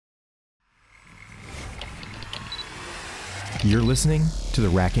You're listening to the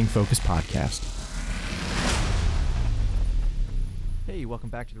Racking Focus Podcast. Hey, welcome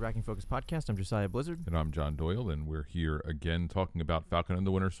back to the Racking Focus Podcast. I'm Josiah Blizzard. And I'm John Doyle, and we're here again talking about Falcon and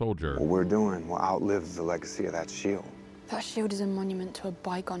the Winter Soldier. What we're doing will outlive the legacy of that shield. That shield is a monument to a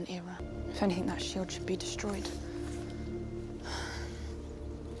bygone era. If anything, that shield should be destroyed.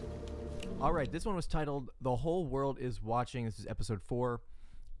 All right, this one was titled The Whole World is Watching. This is episode 4,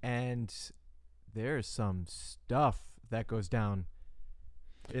 and there's some stuff that goes down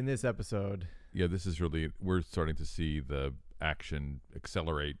in this episode. Yeah, this is really, we're starting to see the action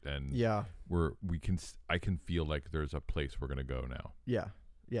accelerate, and I can feel like there's a place we're gonna go now. Yeah,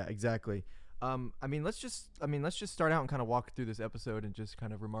 exactly. Let's just start out and kind of walk through this episode and just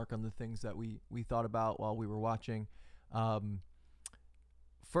kind of remark on the things that we thought about while we were watching.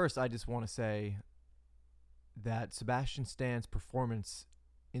 First, I just want to say that Sebastian Stan's performance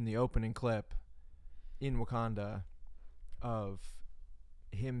in the opening clip in Wakanda of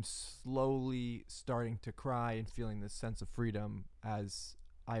him slowly starting to cry and feeling this sense of freedom as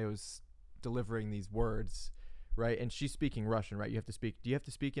Io's delivering these words, right? And she's speaking Russian, right? Do you have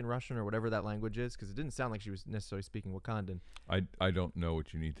to speak in Russian or whatever that language is? Because it didn't sound like she was necessarily speaking Wakandan. I don't know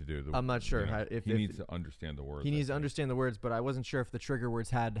what you need to do. I'm not sure. He needs to understand the words. He needs to understand the words, but I wasn't sure if the trigger words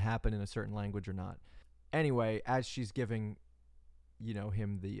had to happen in a certain language or not. Anyway, as she's giving,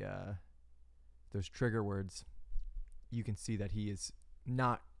 him the those trigger words, you can see that he is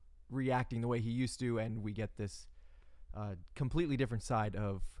not reacting the way he used to, and we get this completely different side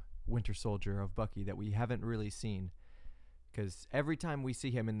of Winter Soldier, of Bucky, that we haven't really seen. Because every time we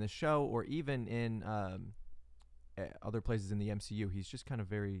see him in the show, or even in other places in the MCU, he's just kind of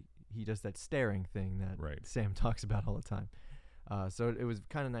he does that staring thing that Sam talks about all the time. So it was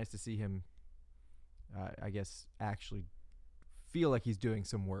kind of nice to see him, I guess, actually feel like he's doing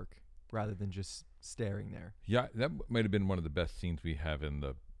some work rather than just staring there. Yeah, that might have been one of the best scenes we have in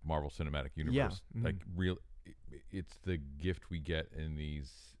the Marvel Cinematic Universe. Yeah. Mm-hmm. It's the gift we get in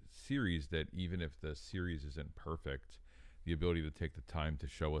these series, that even if the series isn't perfect, the ability to take the time to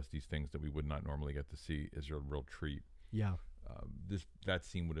show us these things that we would not normally get to see is a real treat. Yeah. That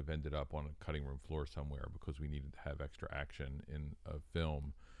scene would have ended up on a cutting room floor somewhere because we needed to have extra action in a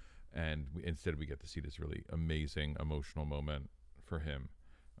film, and instead we get to see this really amazing emotional moment for him,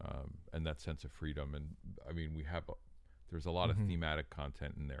 and that sense of freedom. And I mean, there's a lot of thematic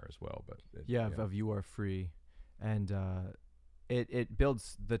content in there as well, but of You Are Free, and it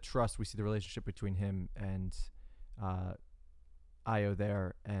builds the trust. We see the relationship between him and Io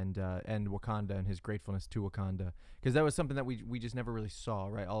there, and Wakanda, and his gratefulness to Wakanda, because that was something that we just never really saw,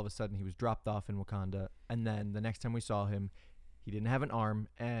 right? All of a sudden he was dropped off in Wakanda, and then the next time we saw him, he didn't have an arm,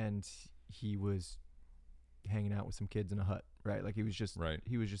 and he was hanging out with some kids in a hut, right? Like he was just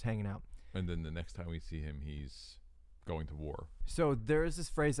hanging out. And then the next time we see him, he's going to war. So there is this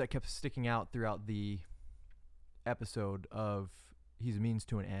phrase that kept sticking out throughout the episode of he's a means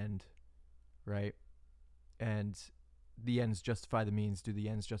to an end, right? And the ends justify the means. Do the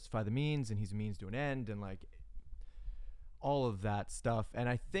ends justify the means? And he's a means to an end, and like all of that stuff. And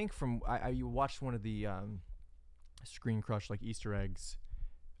I think you watched one of the Screen Crush, like Easter eggs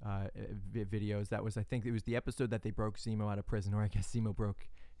videos. I think it was the episode that they broke Zemo out of prison, or I guess Zemo broke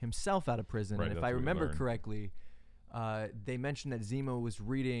himself out of prison. Right, and if I remember correctly, they mentioned that Zemo was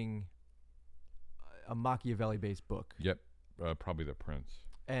reading a Machiavelli-based book. Yep, probably The Prince.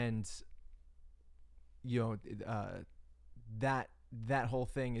 And that whole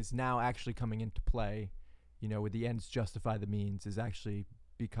thing is now actually coming into play. With the ends justify the means is actually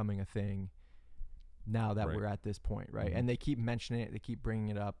becoming a thing now that we're at this point, right? Mm-hmm. And they keep mentioning it, they keep bringing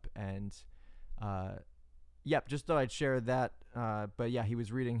it up, and just thought I'd share that. But yeah, he was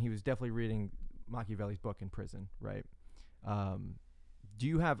definitely reading Machiavelli's book in prison, right?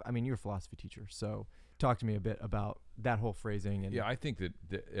 You're a philosophy teacher, so talk to me a bit about that whole phrasing. And I think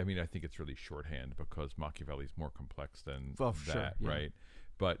I think it's really shorthand, because Machiavelli's more complex than that, sure, yeah. Right?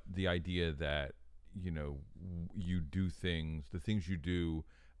 But the idea that, you do things, the things you do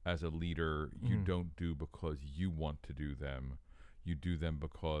as a leader, you don't do because you want to do them. You do them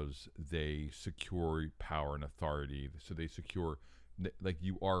because they secure power and authority. So they secure, like,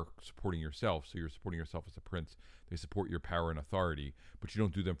 you are supporting yourself. So you're supporting yourself as a prince. They support your power and authority, but you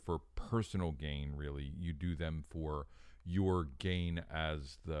don't do them for personal gain, really. You do them for your gain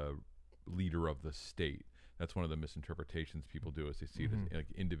as the leader of the state. That's one of the misinterpretations people do, is they see it as like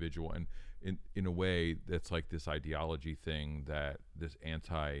individual, and in a way that's like this ideology thing, that this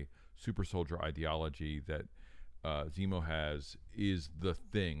anti-super soldier ideology that Zemo has is the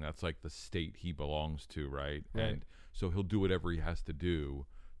thing. That's like the state he belongs to, right? And so he'll do whatever he has to do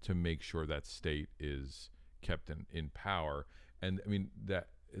to make sure that state is kept in power. And I mean that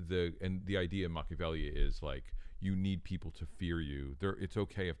the idea of Machiavelli is like, you need people to fear you. It's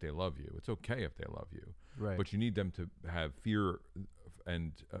okay if they love you. It's okay if they love you. Right. But you need them to have fear,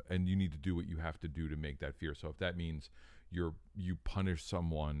 and you need to do what you have to do to make that fear. So if that means you punish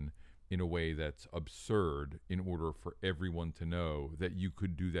someone in a way that's absurd in order for everyone to know that you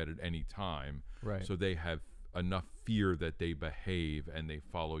could do that at any time, Right. so they have enough fear that they behave and they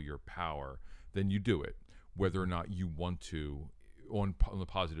follow your power, then you do it, whether or not you want to, on the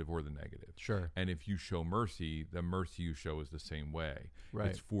positive or the negative. Sure. And if you show mercy, the mercy you show is the same way. Right.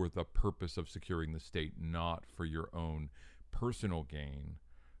 It's for the purpose of securing the state, not for your own personal gain,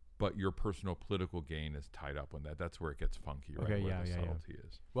 but your personal political gain is tied up in that. That's where it gets funky, right? Okay, where yeah, the yeah, yeah. subtlety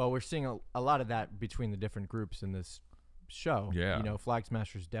is. Well, we're seeing a lot of that between the different groups in this show. Yeah. You know, Flag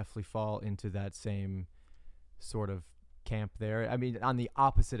Smashers definitely fall into that same sort of camp there. I mean, on the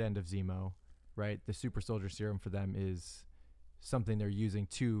opposite end of Zemo, right? The super soldier serum for them is something they're using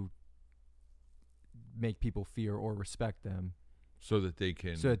to make people fear or respect them, So that they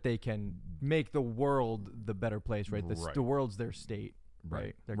can make the world the better place, right? Right. The world's their state,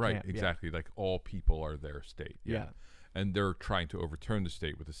 right? Their Right, camp, yeah. exactly. Like all people are their state. Yeah. And they're trying to overturn the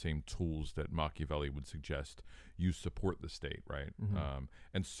state with the same tools that Machiavelli would suggest you support the state, right? Mhm.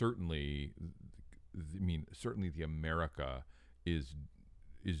 And certainly, certainly the America is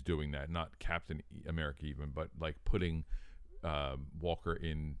doing that. Not Captain America even, but like putting Walker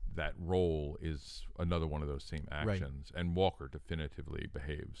in that role is another one of those same actions. And Walker definitively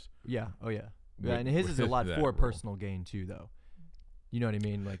behaves. Yeah. Oh, yeah. with- Yeah, and his is a with lot that for role. personal gain too, though. You know what I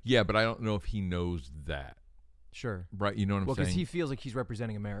mean? Like, Yeah, but I don't know if he knows that. sure. Right, you know what I'm Well, because saying? he feels like he's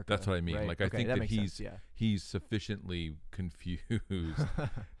representing America. That's what I mean. right? Like, I Okay, think that makes he's sense, he's sufficiently confused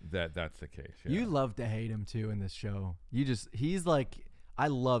that that's the case. Yeah. You love to hate him too in this show. He's like, I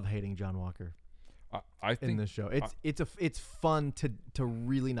love hating John Walker I in think this show. It's fun to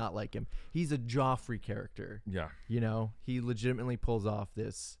really not like him. He's a Joffrey character. yeah. You know, he legitimately pulls off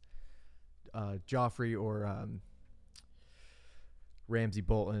this Joffrey or Ramsay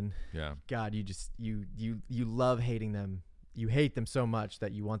Bolton. Yeah. God, you love hating them. You hate them so much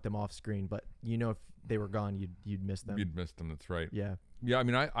that you want them off screen, but you know if they were gone, you'd miss them. You'd missed him. That's right. Yeah. Yeah. I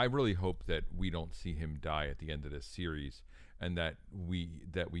mean, I really hope that we don't see him die at the end of this series, and that we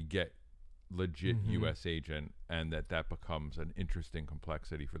get legit U.S. agent, and that becomes an interesting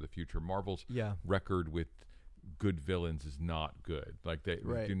complexity for the future. Marvel's Yeah. record with good villains is not good. Like they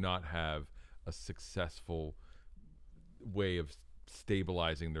Right. do not have a successful way of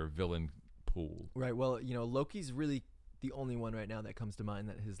stabilizing their villain pool. Right. Well, you know, Loki's really the only one right now that comes to mind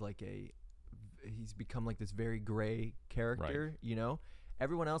that is like he's become like this very gray character. You know,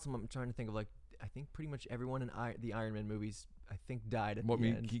 everyone else I'm trying to think of, like, I think pretty much everyone in the Iron Man movies I think died at Well, the I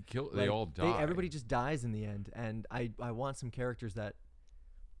mean, end. he killed. They Like, all die. everybody just dies in the end, and I want some characters that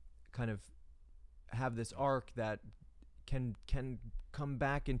kind of have this arc that can come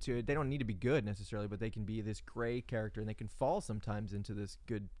back into it. They don't need to be good necessarily, but they can be this gray character, and they can fall sometimes into this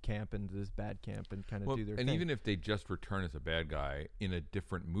good camp and this bad camp and kind of do their and thing. even if they just return as a bad guy in a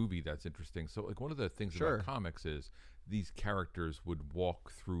different movie, that's interesting. So, like, one of the things Sure. about comics is these characters would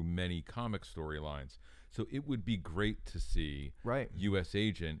walk through many comic storylines. So it would be great to see Right. U.S.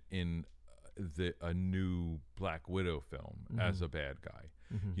 Agent in a new Black Widow film as a bad guy,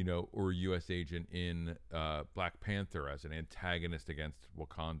 you know, or U.S. Agent in Black Panther as an antagonist against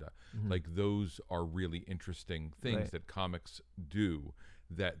Wakanda. Like, those are really interesting things Right. that comics do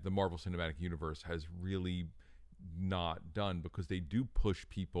that the Marvel Cinematic Universe has really not done, because they do push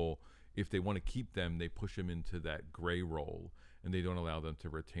people. If they want to keep them, they push them into that gray role, and they don't allow them to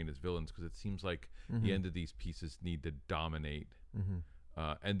retain as villains, because it seems like the end of these pieces need to dominate.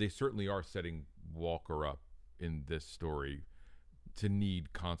 And they certainly are setting Walker up in this story to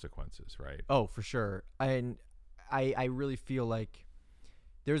need consequences, right? Oh, for sure. And I really feel like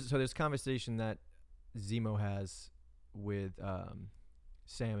there's conversation that Zemo has with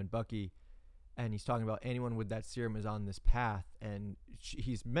Sam and Bucky, and he's talking about anyone with that serum is on this path, and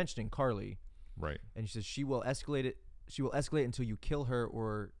he's mentioning Carly, Right. and she says she will escalate it. She will escalate until you kill her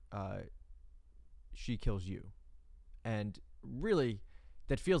or she kills you. And really,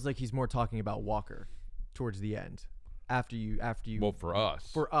 that feels like he's more talking about Walker towards the end. After you. Well, for us.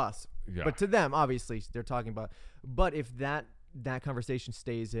 For us. Yeah. But to them, obviously, they're talking about. But if that conversation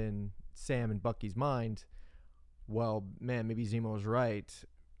stays in Sam and Bucky's mind, well, man, maybe Zemo was right.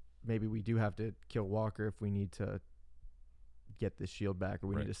 Maybe we do have to kill Walker if we need to get this shield back, or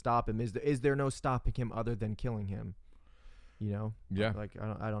we Right. need to stop him. Is there no stopping him other than killing him? You know? Yeah. Like,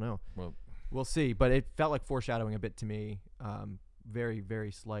 I don't know. Well, We'll see. But it felt like foreshadowing a bit to me. very,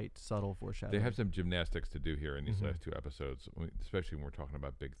 very slight, subtle foreshadowing. They have some gymnastics to do here in these Mhm. last 2 episodes, especially when we're talking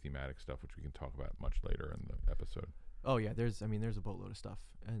about big thematic stuff, which we can talk about much later in the episode. Oh yeah, there's a boatload of stuff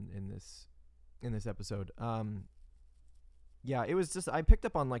in this episode. Yeah, it was just, I picked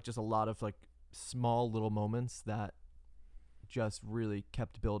up on like just a lot of like small little moments that just really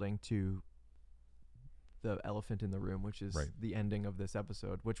kept building to the elephant in the room, which is Right. the ending of this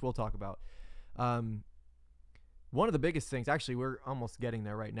episode, which we'll talk about. One of the biggest things, actually, we're almost getting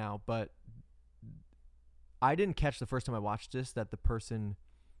there right now, but I didn't catch the first time I watched this that the person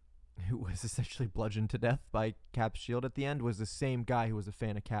who was essentially bludgeoned to death by Cap's shield at the end was the same guy who was a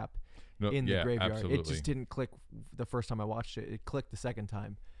fan of Cap in the graveyard. Absolutely. It just didn't click the first time I watched it. It clicked the second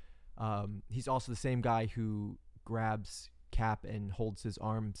time. He's also the same guy who grabs Cap and holds his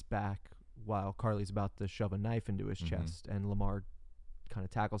arms back while Carly's about to shove a knife into his chest, and Lamar kind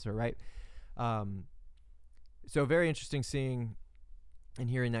of tackles her, right? So very interesting seeing and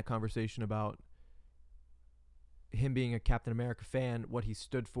hearing that conversation about him being a Captain America fan, what he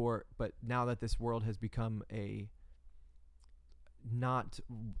stood for, but now that this world has become a not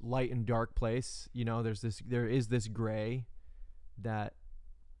light and dark place, there is this gray that,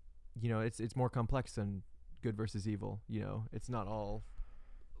 it's more complex than good versus evil. It's not all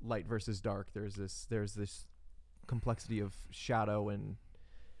light versus dark. There's this complexity of shadow and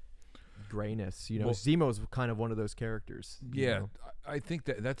grayness. Well, Zemo's kind of one of those characters. Yeah, I think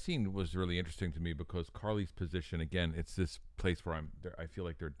that scene was really interesting to me because Carly's position, again, it's this place where I feel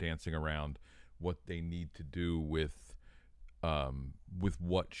like they're dancing around what they need to do with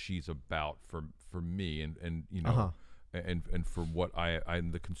what she's about for me, and and for what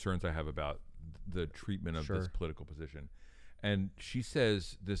the concerns I have about the treatment of this political position. And she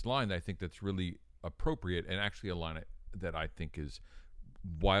says this line that I think that's really appropriate, and actually a line that I think is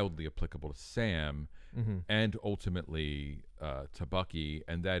wildly applicable to Sam and ultimately to Bucky,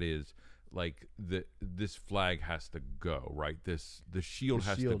 and that is like this flag has to go, right? The shield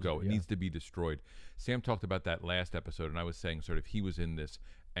has to go. It needs to be destroyed. Sam talked about that last episode, and I was saying sort of he was in this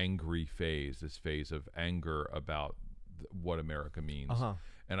angry phase, this phase of anger about what America means.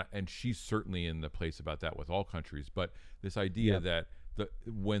 And she's certainly in the place about that with all countries. But this idea that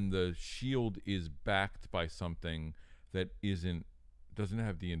when the shield is backed by something that doesn't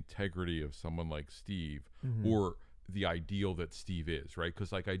have the integrity of someone like Steve or the ideal that Steve is, right?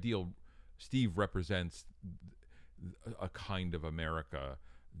 Because like Steve represents a kind of America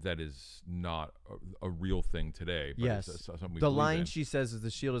that is not a real thing today. But yes, it's something we the believe line in. she says is the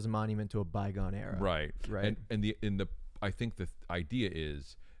shield is a monument to a bygone era. Right. Right. And I think the idea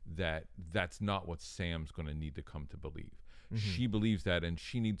is that that's not what Sam's going to need to come to believe. She believes that, and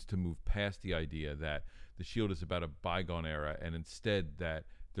she needs to move past the idea that the shield is about a bygone era, and instead that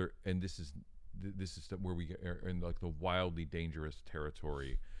this is where we get in like the wildly dangerous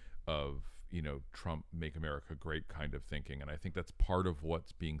territory of Trump make America great kind of thinking. And I think that's part of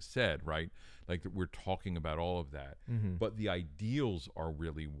what's being said, right? Like that we're talking about all of that, but the ideals are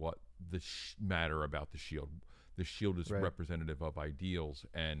really what matter about the shield. The shield is representative of ideals,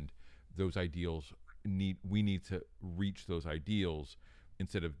 and those ideals we need to reach those ideals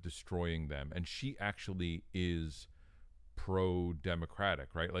instead of destroying them. And she actually is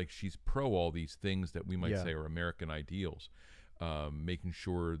pro-democratic, right? Like she's pro all these things that we might say are American ideals, making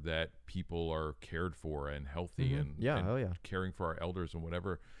sure that people are cared for and healthy and caring for our elders and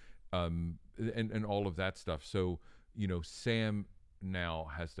whatever, and all of that stuff. So Sam now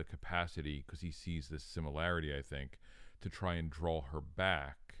has the capacity, because he sees this similarity, I think, to try and draw her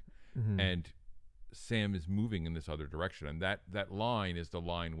back, and Sam is moving in this other direction. And that line is the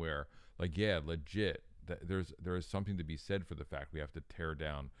line where, like, legit, there is something to be said for the fact we have to tear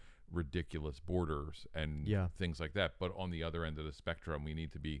down ridiculous borders and things like that. But on the other end of the spectrum, we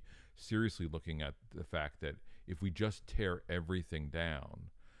need to be seriously looking at the fact that if we just tear everything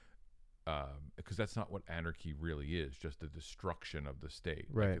down, because that's not what anarchy really is, just the destruction of the state.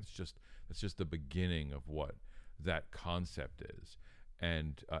 Right. Like it's just the beginning of what that concept is.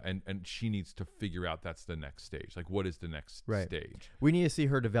 And she needs to figure out that's the next stage. Like, what is the next stage? We need to see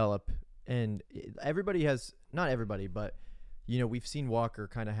her develop. And everybody has, not everybody, but, we've seen Walker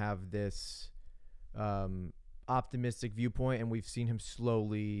kind of have this optimistic viewpoint, and we've seen him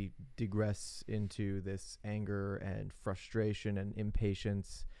slowly digress into this anger and frustration and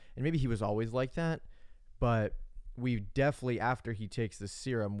impatience. And maybe he was always like that, but we definitely, after he takes the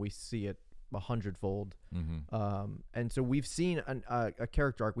serum, we see it 100-fold. And so we've seen a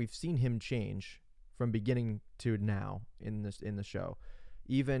character arc. We've seen him change from beginning to now in the show.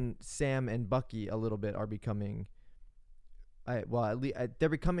 Even Sam and Bucky a little bit are becoming, they're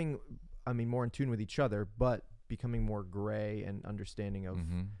becoming, more in tune with each other. But becoming more gray and understanding of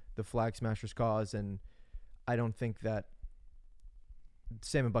Mm-hmm. the Flag Smashers cause. And I don't think that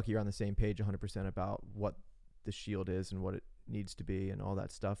Sam and Bucky are on the same page 100% about what the shield is and what it needs to be and all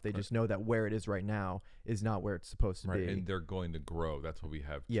that stuff. They Right. just know that where it is right now is not where it's supposed to Right, be. and they're going to grow. That's what we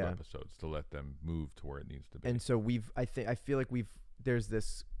have 2 episodes to let them move to where it needs to be. And so I feel like there's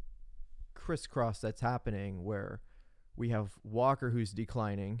this crisscross that's happening where we have Walker who's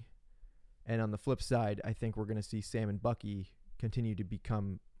declining, and on the flip side, I think we're going to see Sam and Bucky continue to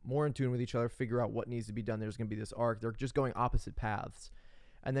become more in tune with each other, figure out what needs to be done. There's going to be this arc. They're just going opposite paths.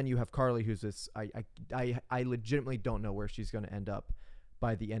 And then you have Carly, who's this. I legitimately don't know where she's going to end up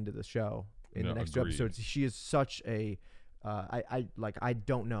by the end of the show in the next 2 episodes. She is such a. I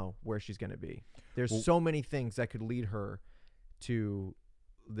don't know where she's going to be. There's so many things that could lead her to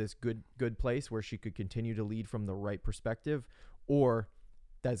this good place where she could continue to lead from the right perspective, or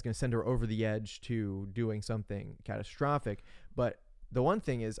that's going to send her over the edge to doing something catastrophic. But the one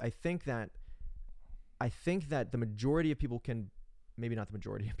thing is, I think that the majority of people can. Maybe not the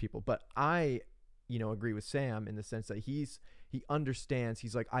majority of people, but I, agree with Sam in the sense that he understands.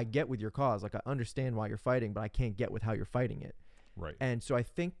 He's like, I get with your cause. Like, I understand why you're fighting, but I can't get with how you're fighting it. Right. And so I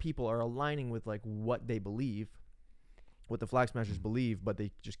think people are aligning with like what they believe, what the Flag Smashers believe, but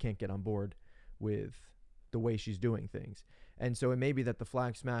they just can't get on board with the way she's doing things. And so it may be that the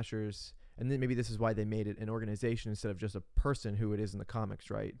Flag Smashers, and then maybe this is why they made it an organization instead of just a person who it is in the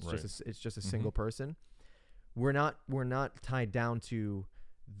comics, right? It's just a single person. We're not tied down to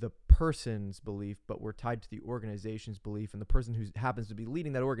the person's belief, but we're tied to the organization's belief, and the person who happens to be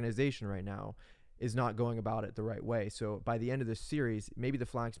leading that organization right now is not going about it the right way. So by the end of this series, maybe the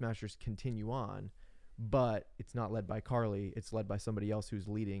Flag Smashers continue on, but it's not led by Carly. It's led by somebody else who's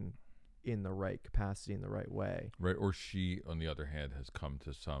leading in the right capacity, in the right way. Right. Or she, on the other hand, has come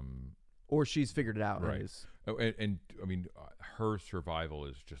to some... Or she's figured it out. Right. And I mean, her survival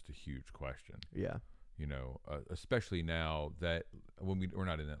is just a huge question. Yeah. Especially now that when we're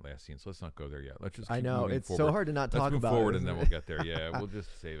not in that last scene, so let's not go there yet. Let's just. I know it's forward. so hard to not talk let's move about forward, it, and then we'll get there. Yeah, we'll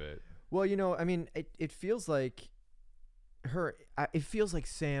just save it. Well, I mean, it feels like it feels like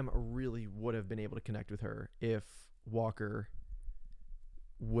Sam really would have been able to connect with her if Walker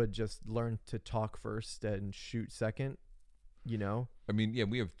would just learn to talk first and shoot second. I mean, yeah,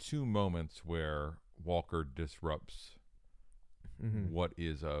 we have 2 moments where Walker disrupts what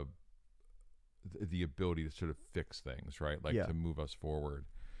is the ability to sort of fix things, right? Like to move us forward,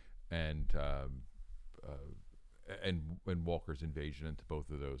 and Walker's invasion into both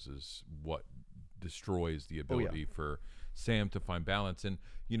of those is what destroys the ability for Sam to find balance. And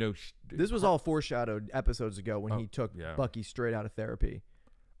this was all foreshadowed episodes ago when he took Bucky straight out of therapy.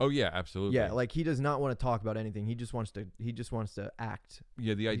 Oh yeah, absolutely. Yeah, like he does not want to talk about anything. He just wants to act.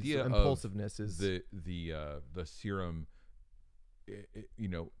 Yeah, the idea of impulsiveness is the serum,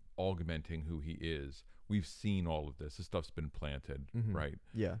 augmenting who he is. We've seen all of this. This stuff's been planted, right?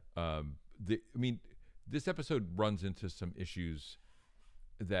 Yeah. I mean, this episode runs into some issues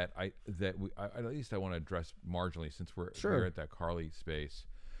that at least I want to address marginally, since we're at that Carly space.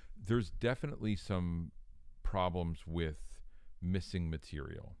 There's definitely some problems with missing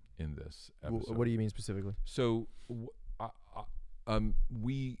material in this episode. What do you mean specifically? So,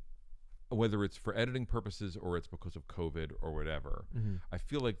 we, whether it's for editing purposes or it's because of COVID or whatever, I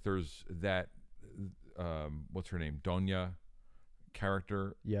feel like there's that, what's her name? Donya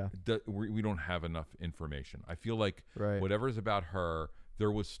character. Yeah. We don't have enough information. I feel like whatever's about her,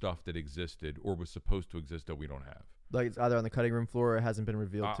 there was stuff that existed or was supposed to exist that we don't have. Like it's either on the cutting room floor or it hasn't been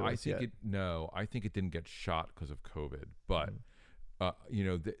revealed to us yet. I think it didn't get shot because of COVID, but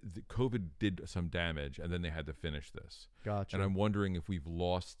the COVID did some damage, and then they had to finish this. Gotcha. And I'm wondering if we've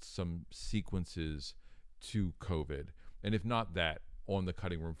lost some sequences to COVID, and if not that, on the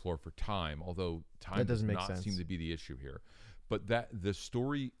cutting room floor for time. Although time does not seem to be the issue here, but that the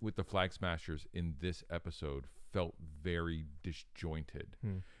story with the Flag Smashers in this episode felt very disjointed.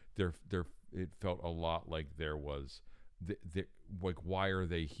 It felt a lot like there was, like, why are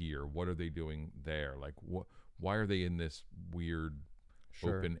they here? What are they doing there? Like, why are they in this weird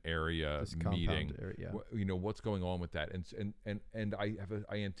open area this meeting? What's going on with that? And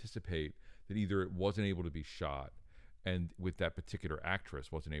I anticipate that either it wasn't able to be shot, and with that particular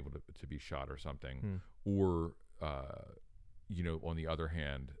actress wasn't able to be shot or something, or on the other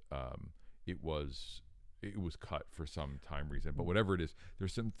hand, it was cut for some time reason. But whatever it is,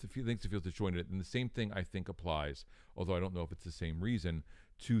 there's a few things that feel disjointed. And the same thing I think applies, although I don't know if it's the same reason,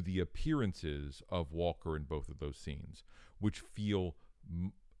 to the appearances of Walker in both of those scenes, which feel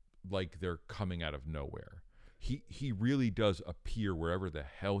like they're coming out of nowhere. He really does appear wherever the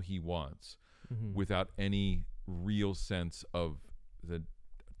hell he wants without any real sense of the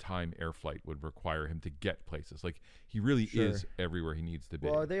time air flight would require him to get places. Like he really is everywhere he needs to be.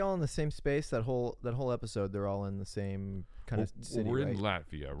 Well, are they all in the same space? That whole episode, they're all in the same kind of city. We're right? in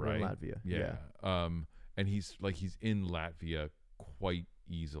Latvia, right? We're in Latvia. Yeah. And he's in Latvia quite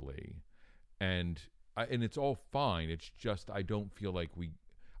easily, and it's all fine. It's just I don't feel like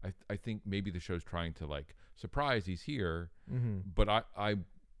I think maybe the show's trying to like surprise he's here, but I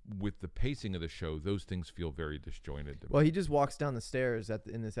with the pacing of the show, those things feel very disjointed to me. Well, he just walks down the stairs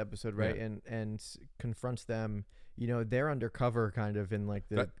in this episode, right, and confronts them. You know, they're undercover, kind of in like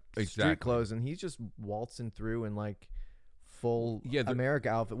the street clothes, and he's just waltzing through in like full America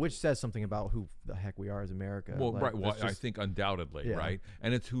outfit, which says something about who the heck we are as America. Well, like, right. Well, I think undoubtedly, right,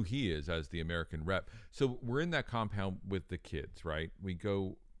 and it's who he is as the American rep. So we're in that compound with the kids, right?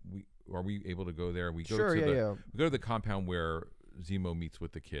 Are we able to go there? We go we go to the compound where Zemo meets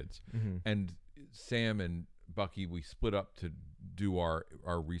with the kids, and Sam and Bucky, we split up to do our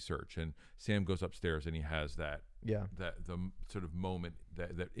research, and Sam goes upstairs and he has the sort of moment,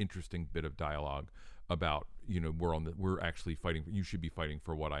 that interesting bit of dialogue about, we're actually fighting, you should be fighting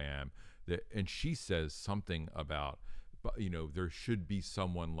for what I am, and she says something about, there should be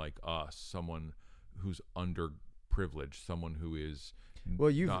someone like us, someone who's underprivileged, someone who is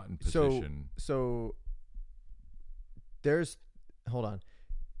not in position. So there's, hold on.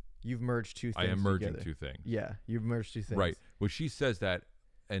 You've merged two things. I am merging together. two things. Yeah, you've merged two things. Right. Well, she says that,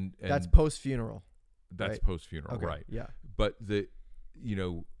 and that's post-funeral. That's right? post-funeral, okay. right? Yeah. But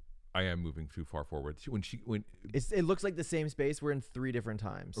I am moving too far forward. When it looks like the same space. We're in three different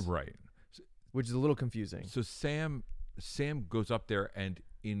times. Right. Which is a little confusing. So Sam goes up there, and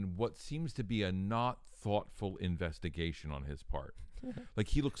in what seems to be a not thoughtful investigation on his part, like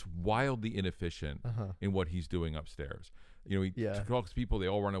he looks wildly inefficient in what he's doing upstairs. He talks to people, they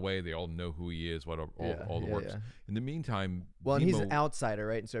all run away, they all know who he is, what all the works. In the meantime, and he's an outsider,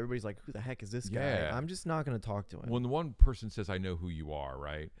 right? And so everybody's like, who the heck is this guy? I'm just not going to talk to him. When the one person says, I know who you are,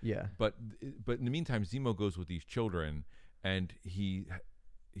 right? Yeah. But in the meantime, Zemo goes with these children, and he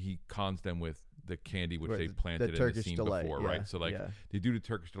cons them with the candy which they planted in the scene before, right? So they do the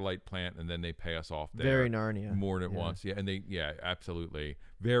Turkish Delight plant, and then they pay us off there. Very Narnia. More than once. Yeah. And absolutely.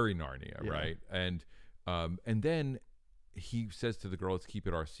 Very Narnia, right? And then he says to the girl, let's keep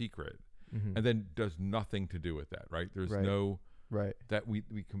it our secret, and then does nothing to do with that, right? There's no that we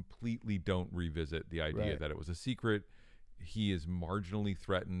completely don't revisit the idea that it was a secret. He is marginally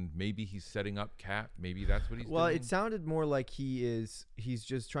threatened. Maybe he's setting up Cap. Maybe that's what he's doing. Well, it sounded more like he's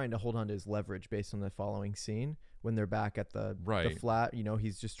just trying to hold on to his leverage based on the following scene when they're back at the flat.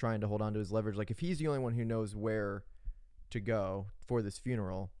 He's just trying to hold on to his leverage. Like if he's the only one who knows where to go for this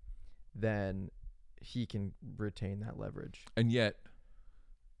funeral, then he can retain that leverage. And yet,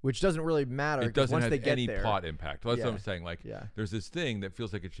 which doesn't really matter. It doesn't once have they get any there, plot impact. That's what I'm saying. Like, there's this thing that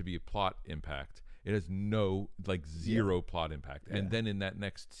feels like it should be a plot impact. It has zero plot impact. And then in that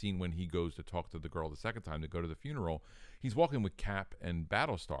next scene, when he goes to talk to the girl the second time to go to the funeral, he's walking with Cap and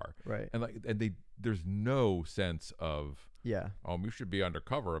Battlestar. Right. And there's no sense of, we should be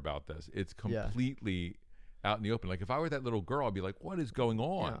undercover about this. It's completely out in the open. Like if I were that little girl, I'd be like, what is going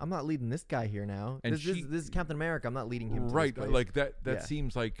on? Yeah, I'm not leading this guy here now. And this is Captain America. I'm not leading him to right. this place. Like that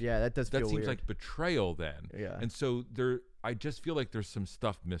seems like, that does feel that seems weird. like betrayal then. Yeah. And so I just feel like there's some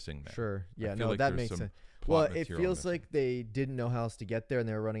stuff missing there. Sure. Yeah. No, like that makes sense. Well, it feels like they didn't know how else to get there, and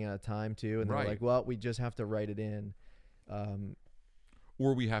they were running out of time too. And they're like, well, we just have to write it in.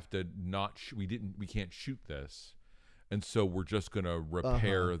 Or we have to we can't shoot this. And so we're just going to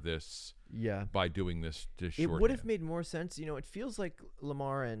repair this by doing this shorthand. It would have made more sense. It feels like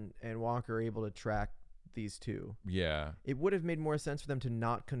Lamar and Walker are able to track these two. Yeah. It would have made more sense for them to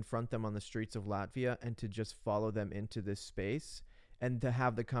not confront them on the streets of Latvia and to just follow them into this space and to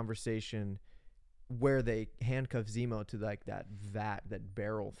have the conversation where they handcuff Zemo to like that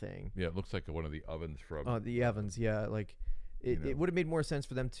barrel thing. Yeah, it looks like one of the ovens from... Oh, the ovens, yeah. Like it would have made more sense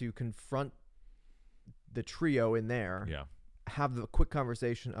for them to confront the trio in there, have the quick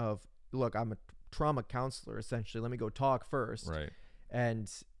conversation of, look, I'm a trauma counselor, essentially. Let me go talk first. Right. And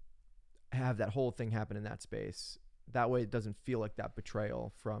have that whole thing happen in that space. That way it doesn't feel like that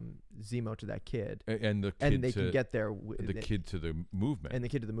betrayal from Zemo to that kid. And the kid and they can get there. The kid to the movement. And the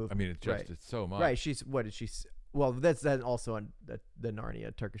kid to the movement. I mean, it's so much. Right. What did she... Well, that's also on the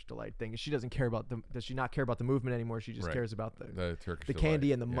Narnia Turkish Delight thing. She doesn't care about does she not care about the movement anymore? She just cares about the Turkish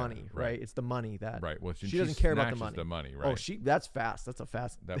candy and the money, right? It's the money that Well, she doesn't care about the money. Right? Oh, that's fast. That's a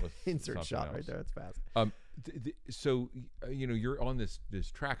fast that was insert shot else. right there. That's fast. So you're on this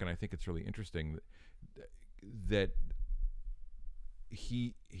track, and I think it's really interesting that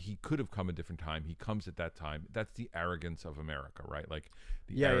he could have come a different time. He comes at that time. That's the arrogance of America, right? Like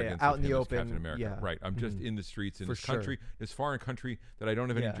the arrogance out of in the him as open. Captain America, Yeah. right? I'm just in the streets in For this country, sure. this foreign country that I don't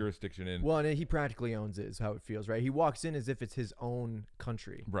have any Yeah. jurisdiction in. Well, and he practically owns it, is how it feels, right? He walks in as if it's his own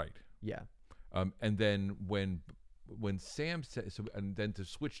country. Right. Yeah. And then when Sam says, and then to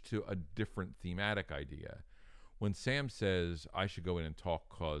switch to a different thematic idea, when Sam says I should go in and talk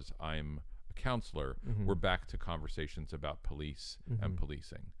because I'm a counselor, we're back to conversations about police and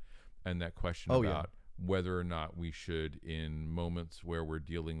policing, and that question about whether or not we should, in moments where we're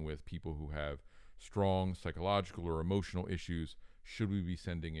dealing with people who have strong psychological or emotional issues, should we be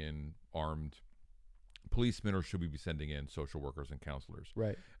sending in armed policemen or should we be sending in social workers and counselors?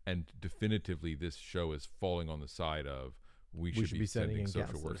 Right. And definitively, this show is falling on the side of we should be sending in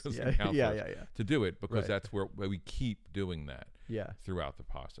social counselors. workers Yeah. and counselors Yeah. to do it, because Right. that's where we keep doing that Yeah. throughout the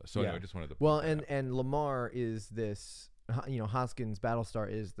process. So Yeah. anyway, I just wanted to Well, point that out. and Lamar is this, Hoskins Battlestar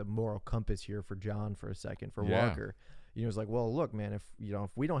is the moral compass here for John for a second, for Yeah. Walker. It's like, well, look, man, if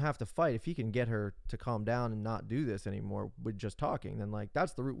we don't have to fight, if he can get her to calm down and not do this anymore with just talking, then like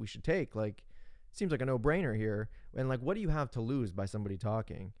that's the route we should take. Like, it seems like a no-brainer here. And like, what do you have to lose by somebody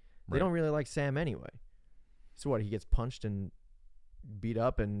talking? They Right. don't really like Sam anyway. So what? He gets punched and beat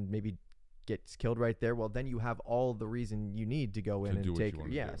up and maybe gets killed right there. Well, then you have all the reason you need to go in To and do what take you her.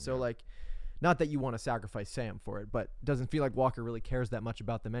 wanna Yeah. do, So yeah. like, not that you want to sacrifice Sam for it, but doesn't feel like Walker really cares that much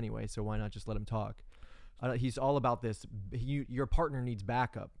about them anyway. So why not just let him talk? He's all about this. Your partner needs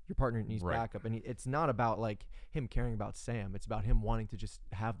backup. Your partner needs Right. backup, and it's not about like him caring about Sam. It's about him wanting to just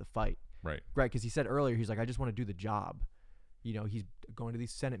have the fight. Right. Right, because he said earlier, he's like, I just want to do the job. He's going to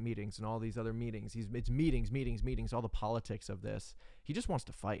these Senate meetings and all these other meetings. It's meetings, all the politics of this. He just wants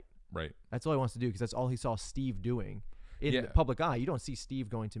to fight. Right. That's all he wants to do, because that's all he saw Steve doing. In Yeah. the public eye, you don't see Steve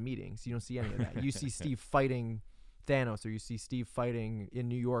going to meetings. You don't see any of that. You see Steve fighting Thanos, or you see Steve fighting in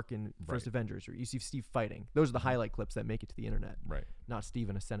New York in First Right. Avengers, or you see Steve fighting. Those are the highlight clips that make it to the internet, Right. not Steve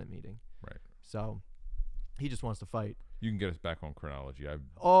in a Senate meeting. Right. So he just wants to fight. You can get us back on chronology. Oh, I've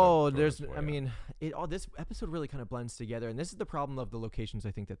thrown there's. this way I out. mean, this episode really kind of blends together, and this is the problem of the locations I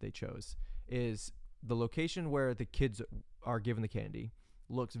think that they chose. Is the location where the kids are given the candy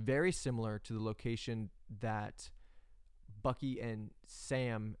looks very similar to the location that Bucky and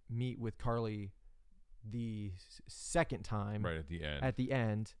Sam meet with Carly the second time. right at the end. At the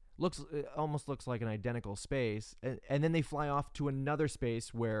end, almost looks like an identical space, and then they fly off to another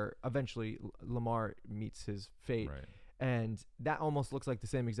space where eventually Lamar meets his fate. Right. And that almost looks like the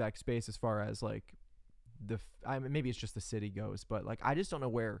same exact space as far as like maybe it's just the city goes, but like I just don't know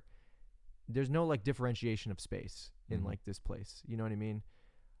where. There's no like differentiation of space in like this place. You know what I mean?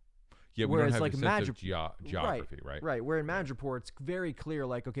 Yeah, we whereas, don't have like, a sense of geography, right? Right. Where in Madripoor, it's very clear.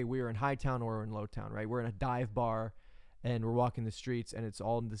 Like, okay, we're in Hightown or we're in Lowtown, right? We're in a dive bar, and we're walking the streets, and it's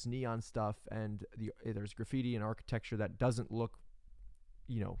all this neon stuff, and there's graffiti and architecture that doesn't look,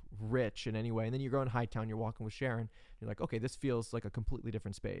 rich in any way. And then you go in Hightown, you're walking with Sharon, you're like, okay, this feels like a completely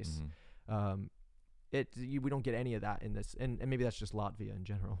different space. We don't get any of that in this, and maybe that's just Latvia in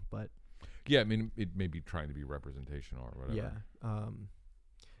general, but Yeah, I mean, it may be trying to be representational or whatever. yeah.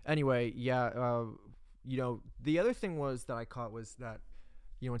 Anyway, yeah. The other thing that I caught was that,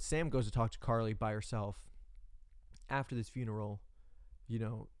 when Sam goes to talk to Carly by herself after this funeral,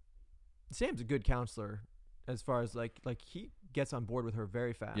 Sam's a good counselor as far as like he gets on board with her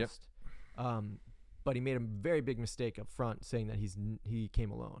very fast. Yep. But he made a very big mistake up front saying that he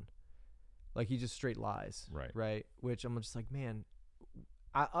came alone. Like, he just straight lies. Right. Right. Which I'm just like, man,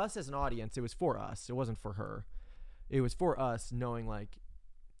 us as an audience, it was for us. It wasn't for her. It was for us knowing like,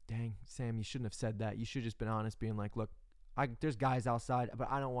 dang, Sam, you shouldn't have said that. You should have just been honest, being like, look, there's guys outside, but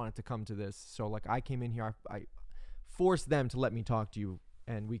I don't want it to come to this. So like, I came in here, I forced them to let me talk to you,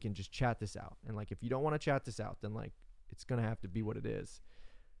 and we can just chat this out. And like, if you don't want to chat this out, then like, it's gonna have to be what it is.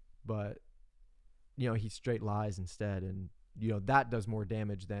 But he straight lies instead, and that does more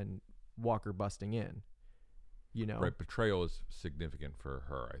damage than Walker busting in. Right. Betrayal is significant for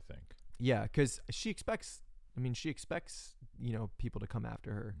her, I think. Yeah, because she expects people to come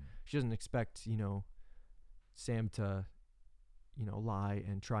after her. She doesn't expect Sam to lie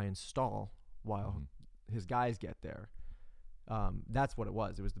and try and stall while his guys get there. That's what it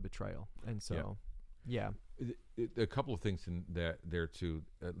was. It was the betrayal. And so yeah. A couple of things in there too,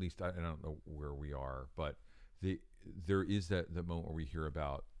 at least I don't know where we are, but there is the moment where we hear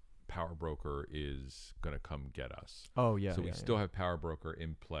about Power Broker is going to come get us. Oh yeah. So we still have Power Broker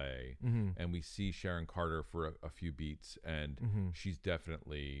in play, and we see Sharon Carter for a few beats, and she's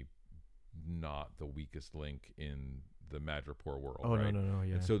definitely not the weakest link in the Madripoor world. Oh, right? no,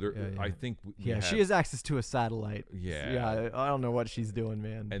 yeah. And so there, yeah. I think She has access to a satellite. Yeah. I don't know what she's doing,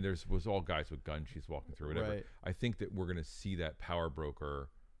 man. And was all guys with guns she's walking through, whatever. Right. I think that we're gonna see that power broker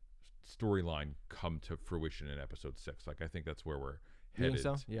storyline come to fruition in episode 6. Like I think that's where we're You headed.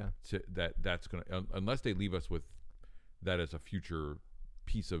 think so? Yeah. That's gonna unless they leave us with that as a future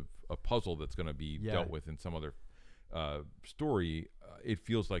piece of a puzzle that's gonna be dealt with in some other story. It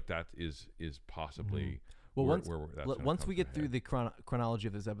feels like that is possibly. Well, where once that's gonna once come we to a get through head. the chronology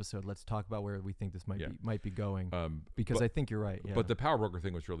of this episode, let's talk about where we think this might be going. Because but- I think you're right. Yeah. But the power broker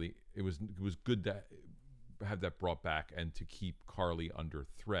thing was really it was good to have that brought back and to keep Carly under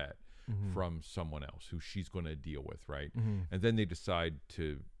threat from someone else who she's going to deal with, right? And then they decide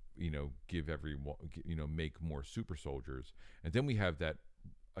to give everyone make more super soldiers, and then we have that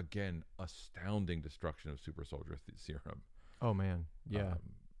again astounding destruction of super soldier serum. Oh man, yeah.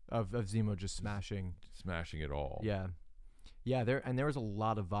 Of Zemo just smashing it all. Yeah. There was a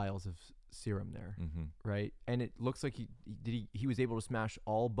lot of vials of serum there, right? And it looks like he was able to smash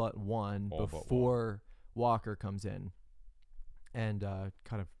all but one before Walker comes in, and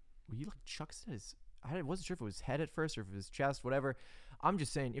he chucks his. I wasn't sure if it was head at first or if it was chest, whatever. I'm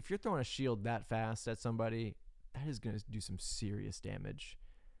just saying, if you're throwing a shield that fast at somebody, that is going to do some serious damage.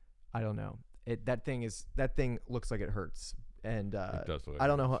 I don't know. That thing looks like it hurts. And it does look like I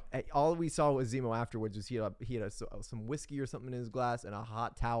don't know. All we saw was Zemo afterwards was he had some whiskey or something in his glass and a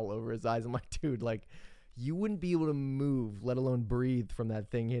hot towel over his eyes. I'm like, dude, like you wouldn't be able to move, let alone breathe from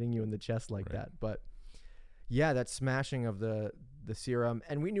that thing hitting you in the chest like that. But yeah, that smashing of the serum,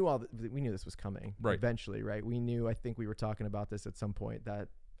 and we knew we knew this was coming eventually, right? We knew. I think we were talking about this at some point that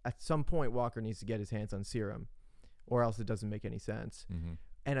at some point Walker needs to get his hands on serum, or else it doesn't make any sense.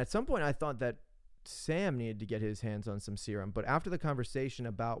 And at some point, I thought that Sam needed to get his hands on some serum, but after the conversation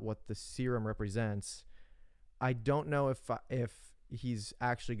about what the serum represents, I don't know if he's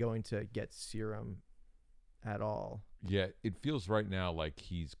actually going to get serum at all. Yeah, it feels right now like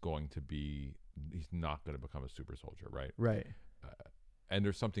he's not going to become a super soldier, right? Right. And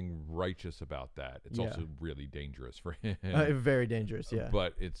there's something righteous about that. It's also really dangerous for him. Very dangerous, yeah.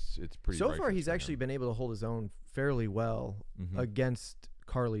 But it's pretty. So far, he's actually been able to hold his own fairly well against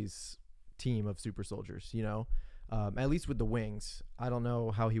Carly's team of super soldiers, at least with the wings. I don't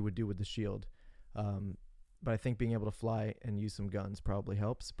know how he would do with the shield, but I think being able to fly and use some guns probably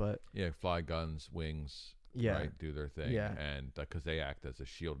helps. But fly, guns, wings, right, do their thing, and because they act as a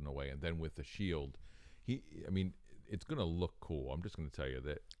shield in a way. And then with the shield, it's gonna look cool. I'm just gonna tell you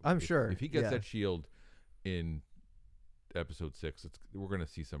that. I'm sure if he gets that shield in episode 6, we're gonna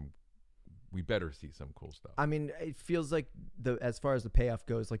see some. We better see some cool stuff. I mean, it feels like as far as the payoff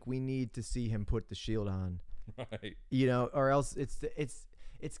goes, like we need to see him put the shield on, right? Or else it's going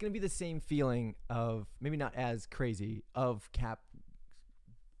to be the same feeling of, maybe not as crazy, of Cap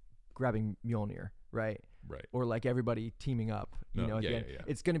grabbing Mjolnir, right? Right. Or like everybody teaming up,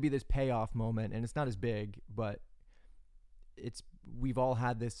 It's going to be this payoff moment, and it's not as big, but we've all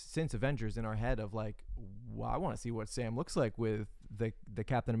had this since Avengers in our head of like, wow, I want to see what Sam looks like with the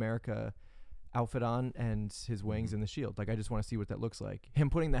Captain America outfit on and his wings and the shield. Like, I just want to see what that looks like. Him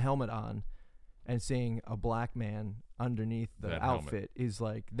putting the helmet on and seeing a black man underneath the that outfit is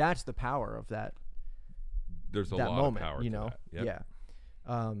like, that's the power of that. There's a that lot moment, of power to that. Yep.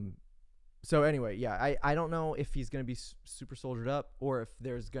 Yeah. So anyway, yeah, I don't know if he's going to be super soldiered up or if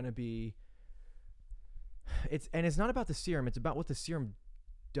there's going to be, it's not about the serum. It's about what the serum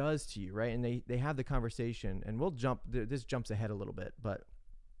does to you, right? And they have the conversation, and this jumps ahead a little bit, but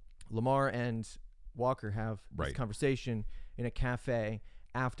Lamar and Walker have this conversation in a cafe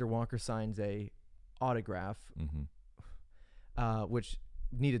after Walker signs a autograph, which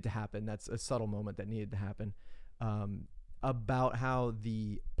needed to happen. That's a subtle moment that needed to happen, about how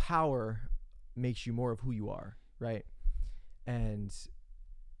the power makes you more of who you are, right? And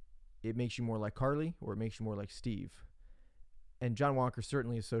it makes you more like Carly, or it makes you more like Steve. And John Walker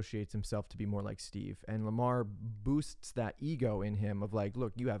certainly associates himself to be more like Steve. And Lamar boosts that ego in him of like,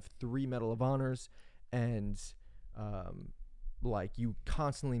 look, you have 3 Medal of Honors, and like you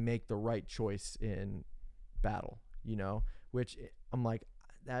constantly make the right choice in battle, which I'm like,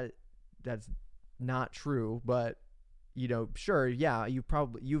 that's not true, but sure, yeah,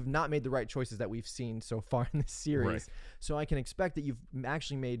 you've not made the right choices that we've seen so far in this series. Right. So I can expect that you've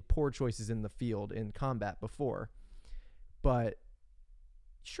actually made poor choices in the field in combat before. But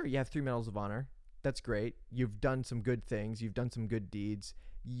sure, you have 3 Medals of Honor. That's great. You've done some good things. You've done some good deeds.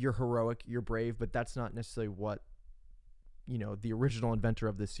 You're heroic. You're brave. But that's not necessarily what, the original inventor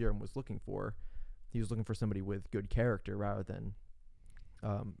of this serum was looking for. He was looking for somebody with good character rather than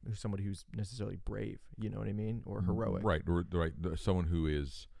somebody who's necessarily brave, you know what I mean, or heroic. Right, someone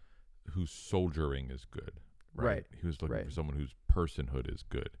who's soldiering is good. Right. He was looking for someone whose personhood is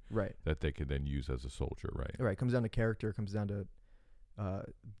good. Right. That they could then use as a soldier. Right. Right. Comes down to character. Comes down to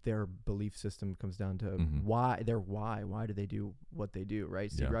their belief system. Comes down to why do they do what they do.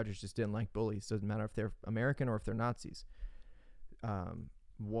 Right. Steve Rogers just didn't like bullies. Doesn't matter if they're American or if they're Nazis.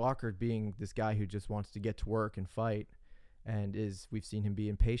 Walker being this guy who just wants to get to work and fight, and we've seen him be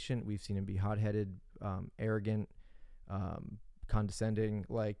impatient. We've seen him be hot-headed, arrogant, condescending.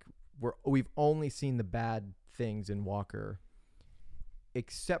 Like we've only seen the bad things in Walker,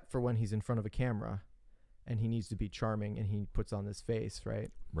 except for when he's in front of a camera and he needs to be charming and he puts on this face, right?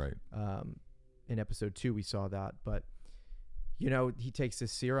 Right. In episode 2 we saw that, but he takes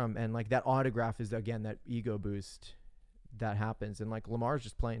this serum and like that autograph is again that ego boost that happens, and like Lamar's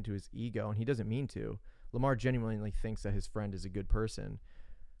just playing to his ego and he doesn't mean to. Lamar genuinely thinks that his friend is a good person,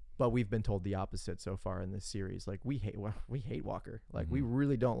 but we've been told the opposite so far in this series. Like we hate Walker. Like we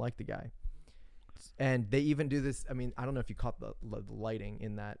really don't like the guy. And they even do this. I mean, I don't know if you caught the lighting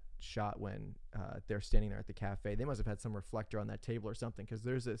in that shot when they're standing there at the cafe. They must have had some reflector on that table or something, because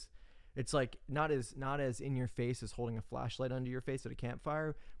there's this. It's like not as in your face as holding a flashlight under your face at a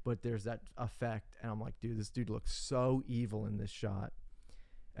campfire, but there's that effect. And I'm like, dude, this dude looks so evil in this shot,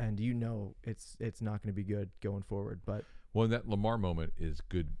 and it's not going to be good going forward. But that Lamar moment is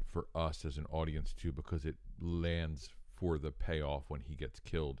good for us as an audience too, because it lands for the payoff when he gets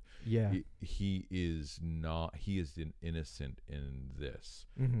killed. Yeah. He is an innocent in this,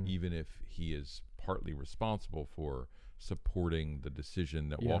 even if he is partly responsible for supporting the decision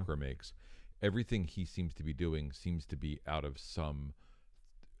that Walker makes. Everything he seems to be doing seems to be out of some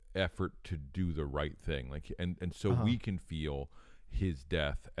effort to do the right thing. Like, and so we can feel his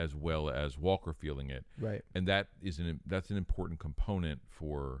death as well as Walker feeling it. Right. And that's an important component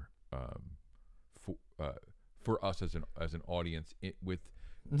for us as an audience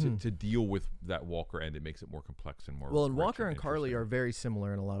to deal with that Walker end. It makes it more complex and more well. And Walker and Carly are very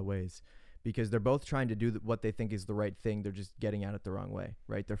similar in a lot of ways, because they're both trying to do what they think is the right thing. They're just getting at it the wrong way,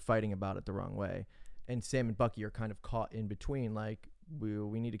 right? They're fighting about it the wrong way. And Sam and Bucky are kind of caught in between. Like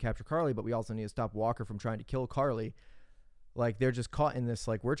we need to capture Carly, but we also need to stop Walker from trying to kill Carly. Like they're just caught in this.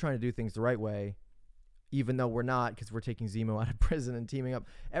 Like we're trying to do things the right way, even though we're not, because we're taking Zemo out of prison and teaming up.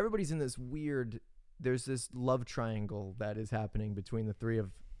 Everybody's in this weird. There's this love triangle that is happening between the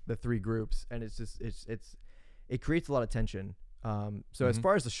three groups, and it's just it creates a lot of tension. So as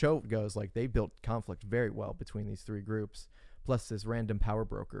far as the show goes, like they built conflict very well between these three groups, plus this random power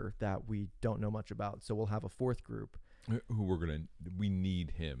broker that we don't know much about. So we'll have a fourth group who we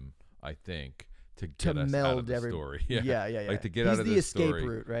need him, I think, to get us out of the story. Yeah. Like to get He's out of the the escape story.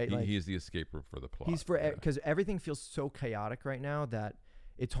 route, right? He is the escape route for the plot. He's because everything feels so chaotic right now that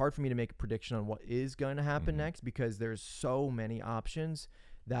it's hard for me to make a prediction on what is going to happen next, because there's so many options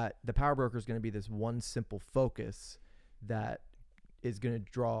that the power broker is going to be this one simple focus that is going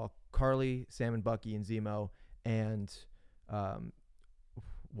to draw Carly, Sam and Bucky and Zemo and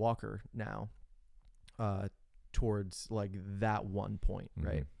Walker now towards like that one point,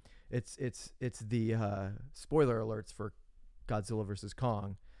 right? It's the spoiler alerts for Godzilla versus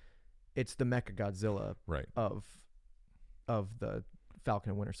Kong. It's the Mecha Godzilla of the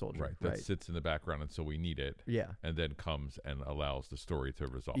Falcon and Winter Soldier, that sits in the background until we need it, and then comes and allows the story to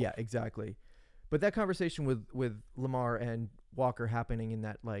resolve. Yeah, exactly. But that conversation with Lamar and Walker happening in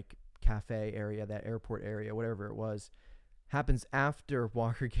that like cafe area, that airport area, whatever it was, happens after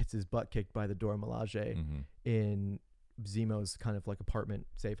Walker gets his butt kicked by the Dora Milaje in Zemo's kind of like apartment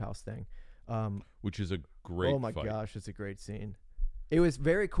safe house thing, which is a great. Oh my gosh, it's a great scene. It was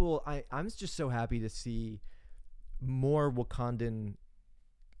very cool. I'm just so happy to see more Wakandan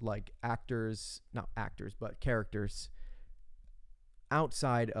like not actors, but characters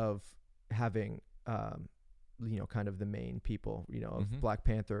outside of having kind of the main people, of Black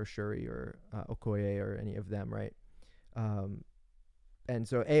Panther or Shuri or Okoye or any of them, right? And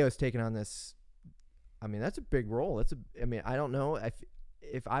so Ayo's taken on this. I mean, that's a big role. I don't know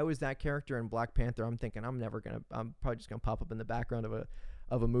if I was that character in Black Panther, I'm thinking I'm probably just gonna pop up in the background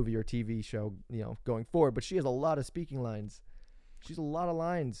of a movie or TV show, going forward. But she has a lot of speaking lines. She's a lot of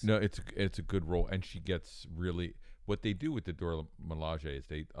lines. No, it's a good role, and she gets really. What they do with the Dora Milaje is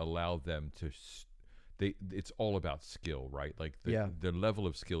they allow them to. It's all about skill, right? Like the level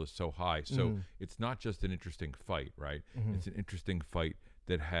of skill is so high, so it's not just an interesting fight, right? It's an interesting fight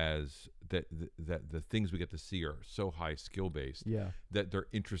that has that the things we get to see are so high skill based, that they're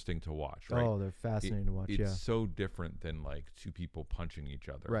interesting to watch, right? Oh, they're fascinating to watch. It's so different than like two people punching each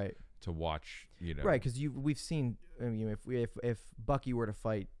other, right? to watch, you know. Right, because we've seen. I mean, if Bucky were to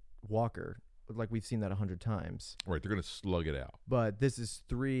fight Walker, like we've seen that 100 times. Right, they're gonna slug it out. But this is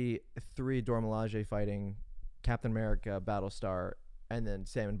three Dora Milaje fighting Captain America, Battlestar, and then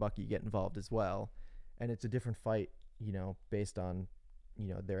Sam and Bucky get involved as well, and it's a different fight, you know, based on, you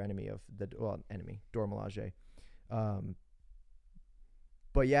know, their enemy, Dora Milaje.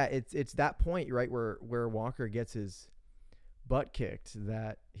 But yeah, it's that point, right, where Walker gets his butt kicked,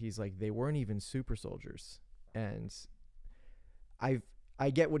 that he's like, they weren't even super soldiers. And I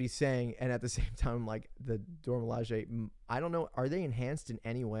get what he's saying, and at the same time, like, the Dora Milaje, I don't know, are they enhanced in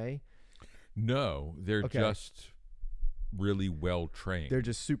any way? No, they're just really well trained. They're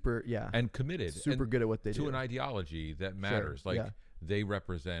just super, and committed, super good at what they do to an ideology that matters. They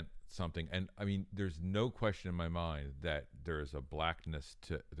represent something, and I mean, there's no question in my mind that there's a blackness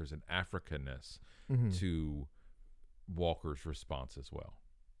there's an Africanness to Walker's response as well.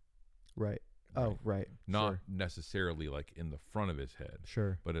 Right. Oh, right. Not necessarily like in the front of his head.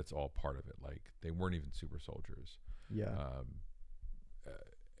 Sure. But it's all part of it. Like, they weren't even super soldiers. Yeah.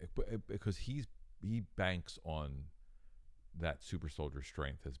 Because he banks on that super soldier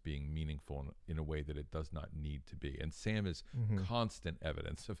strength as being meaningful in a way that it does not need to be. And Sam is constant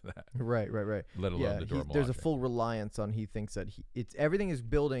evidence of that. Right. Let alone the Dora Milaje. There's a full reliance on, he thinks that it's everything is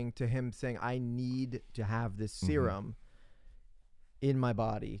building to him saying, I need to have this serum in my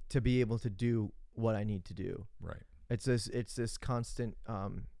body to be able to do what I need to do. Right. It's this constant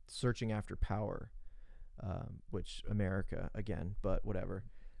searching after power, which America again, but whatever.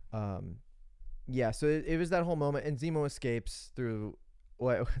 Yeah, so it was that whole moment, and Zemo escapes through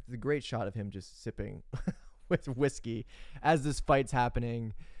the great shot of him just sipping with whiskey as this fight's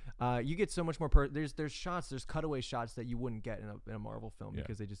happening. You get so much more. There's cutaway shots that you wouldn't get in a Marvel film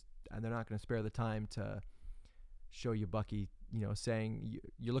because they're not going to spare the time to show you Bucky, you know, saying,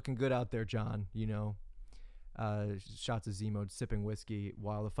 "You're looking good out there, John." You know, shots of Zemo sipping whiskey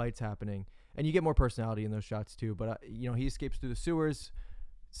while the fight's happening, and you get more personality in those shots too. But you know, he escapes through the sewers.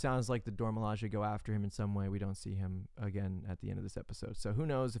 Sounds like the Dora Milaje go after him in some way. We don't see him again at the end of this episode, so who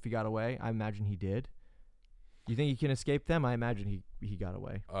knows if he got away? I imagine he did. You think he can escape them? I imagine he got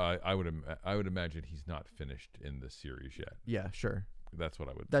away. I would imagine he's not finished in the series yet. Yeah, sure. That's what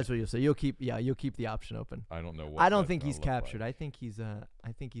I would. That's what you'll say. You'll keep the option open. I don't know what. I don't think he's captured. Like.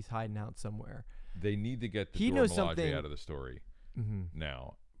 I think he's hiding out somewhere. They need to get the Dora Milaje out of the story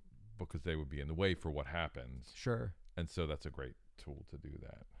now, because they would be in the way for what happens. Sure. And so that's a great tool to do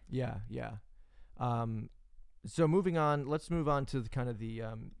that. Yeah. So moving on, let's move on to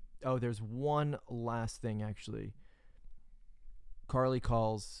there's one last thing actually. Carly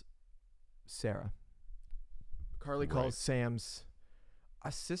calls Sarah. Carly calls Sam's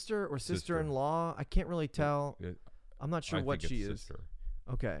a sister or sister-in-law. I can't really tell. I'm not sure what she is. Sister.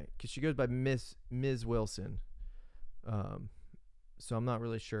 Okay, because she goes by Ms. Wilson. So I'm not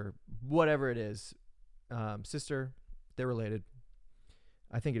really sure. Whatever it is, sister, they're related.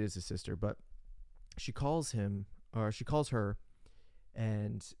 I think it is his sister, but she calls her,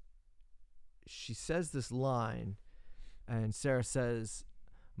 and she says this line, and Sarah says,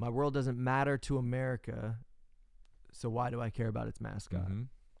 "My world doesn't matter to America, so why do I care about its mascot?"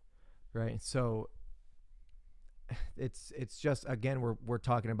 Right? So it's just, again, we're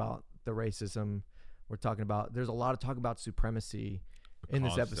talking about the racism. We're talking about, there's a lot of talk about supremacy in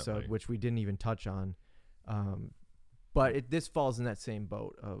this episode, which we didn't even touch on. But this falls in that same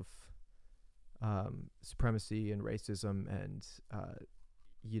boat of supremacy and racism, and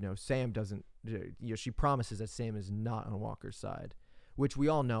Sam doesn't. She promises that Sam is not on Walker's side, which we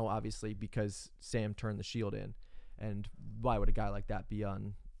all know, obviously, because Sam turned the shield in, and why would a guy like that be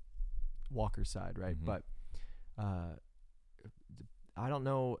on Walker's side, right? But I don't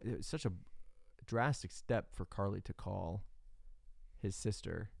know. It was such a drastic step for Carly to call his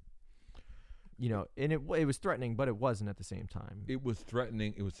sister. And it was threatening, but it wasn't at the same time. It was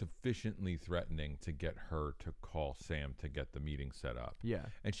threatening. It was sufficiently threatening to get her to call Sam to get the meeting set up. Yeah.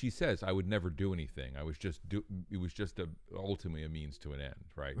 And she says, "I would never do anything. I was just it was just ultimately a means to an end."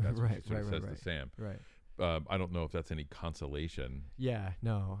 Right. That's what she sort of says to Sam. Right. I don't know if that's any consolation. Yeah.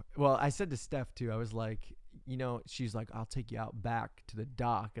 No. Well, I said to Steph too. I was like, she's like, "I'll take you out back to the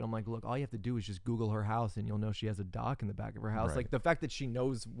dock," and I'm like, "Look, all you have to do is just Google her house, and you'll know she has a dock in the back of her house." Right. Like, the fact that she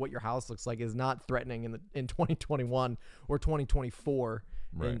knows what your house looks like is not threatening in 2021 or 2024.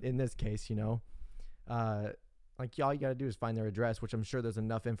 Right. In this case, like, all you got to do is find their address, which I'm sure there's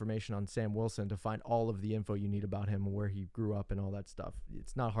enough information on Sam Wilson to find all of the info you need about him and where he grew up and all that stuff.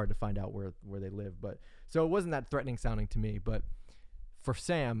 It's not hard to find out where they live, but so it wasn't that threatening sounding to me. But for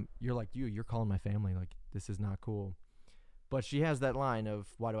Sam, you're like, you're calling my family, like, this is not cool. But she has that line of,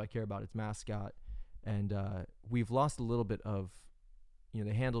 why do I care about its mascot? And we've lost a little bit of,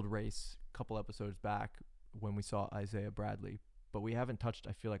 they handled race a couple episodes back when we saw Isaiah Bradley, but we haven't touched,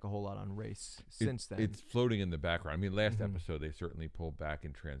 I feel like, a whole lot on race since then. It's floating in the background. I mean, last episode, they certainly pulled back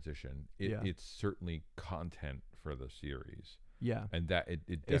in transition. It's certainly content for the series. Yeah. And that it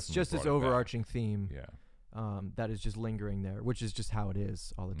definitely it's just this brought it back. overarching theme. Yeah. That is just lingering there, which is just how it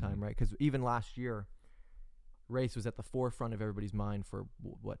is all the time, right? Because even last year, race was at the forefront of everybody's mind for,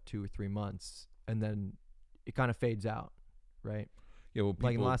 2 or 3 months, and then it kind of fades out, right? Yeah, well,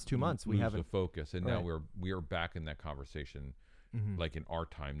 like in the last 2 months, we lose haven't the focus, and right. now we are back in that conversation. Like in our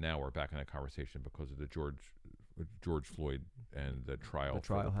time now, we're back in that conversation because of the George Floyd and the trial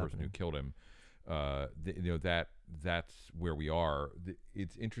for the person who killed him. That's where we are.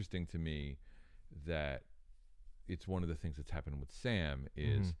 It's interesting to me that it's one of the things that's happened with Sam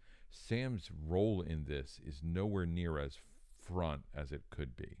is Sam's role in this is nowhere near as front as it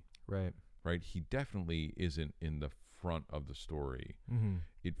could be. Right. Right. He definitely isn't in the front of the story.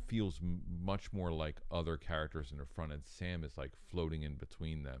 It feels much more like other characters in the front, and Sam is like floating in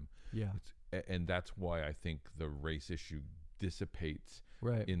between them. Yeah. And that's why I think the race issue dissipates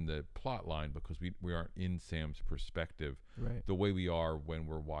right. in the plot line, because we aren't in Sam's perspective right. the way we are when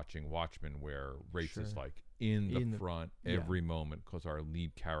we're watching Watchmen, where race is like in the front every moment, because our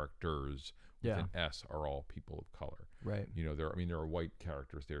lead characters with an S are all people of color. Right. There are white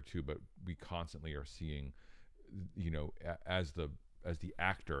characters there too, but we constantly are seeing, as the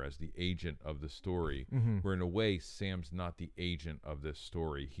actor, as the agent of the story, where in a way Sam's not the agent of this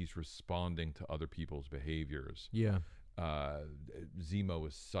story. He's responding to other people's behaviors. Yeah. Zemo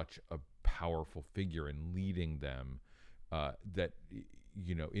is such a powerful figure in leading them that,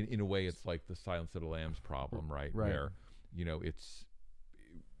 in a way it's like the Silence of the Lambs problem, right? Where, it's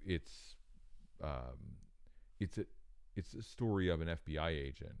a story of an FBI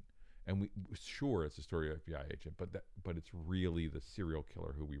agent. And it's a story of an FBI agent, but it's really the serial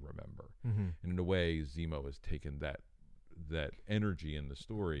killer who we remember. And in a way, Zemo has taken that energy in the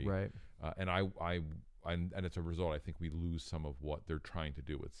story, right? And as a result, I think we lose some of what they're trying to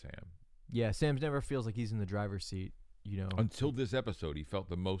do with Sam. Yeah, Sam never feels like he's in the driver's seat, Until this episode, he felt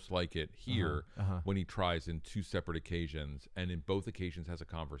the most like it here when he tries in 2 separate occasions, and in both occasions has a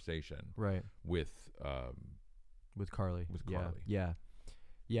conversation, right, with Carly. Yeah.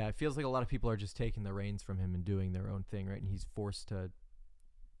 Yeah, it feels like a lot of people are just taking the reins from him and doing their own thing, right? And he's forced to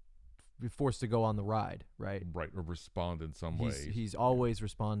go on the ride, right? Right, or respond in some way. He's always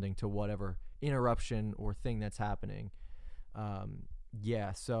responding to whatever interruption or thing that's happening.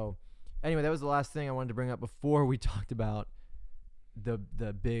 So anyway, that was the last thing I wanted to bring up before we talked about the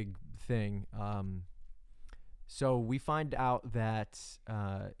big thing. So we find out that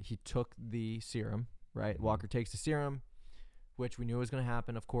he took the serum, right? Walker takes the serum, which we knew was going to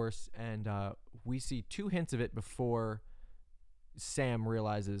happen, of course, and we see 2 hints of it before Sam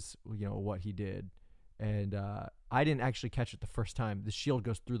realizes, what he did. And I didn't actually catch it the first time. The shield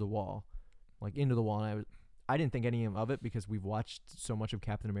goes through the wall, like into the wall, and I didn't think any of it because we've watched so much of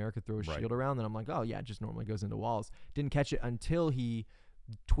Captain America throw a shield around that I'm like, oh yeah, it just normally goes into walls. Didn't catch it until he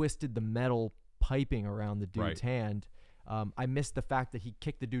twisted the metal piping around the dude's hand. I missed the fact that he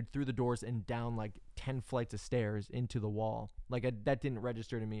kicked the dude through the doors and down like 10 flights of stairs into the wall. Like that didn't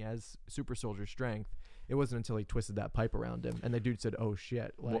register to me as super soldier strength. It wasn't until he twisted that pipe around him and the dude said, "Oh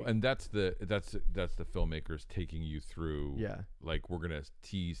shit!" Well, and that's the filmmakers taking you through. Yeah, like we're gonna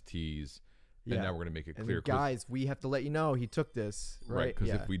tease, and now we're gonna make it clear. Guys, we have to let you know he took this, right?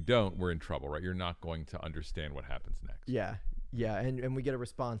 Because if we don't, we're in trouble, right? You're not going to understand what happens next. Yeah, and we get a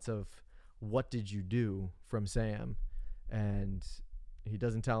response of, "What did you do?" from Sam. And he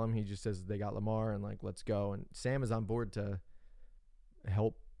doesn't tell him. He just says they got Lamar and like, let's go. And Sam is on board to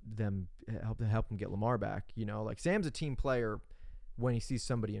help him get Lamar back. Like Sam's a team player when he sees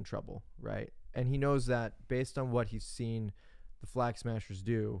somebody in trouble, right? And he knows that based on what he's seen the Flag Smashers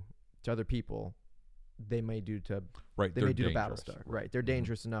do to other people, they may do to Battlestar. Right? They're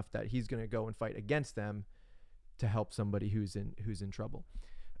dangerous enough that he's going to go and fight against them to help somebody who's in trouble,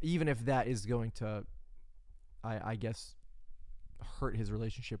 even if that is going to, I guess, hurt his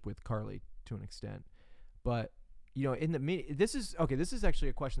relationship with Carly to an extent. But in the this is actually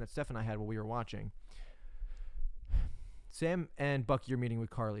a question that Steph and I had while we were watching. Sam and Bucky are meeting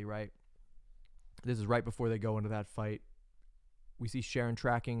with Carly, right? This is right before they go into that fight. We see Sharon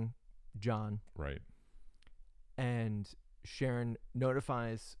tracking John, right? And Sharon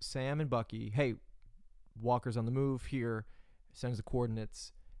notifies Sam and Bucky, "Hey, Walker's on the move here," sends the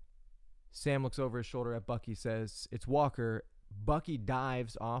coordinates. Sam looks over his shoulder at Bucky, says, "It's Walker." Bucky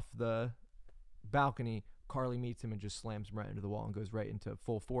dives off the balcony, Carly meets him and just slams him right into the wall and goes right into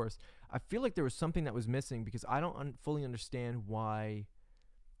full force. I feel like there was something that was missing because I don't fully understand why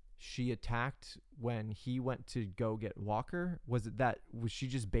she attacked when he went to go get Walker. Was she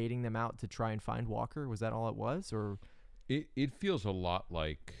just baiting them out to try and find Walker? Was that all it was? Or it feels a lot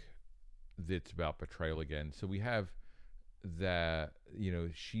like it's about betrayal again. So we have that,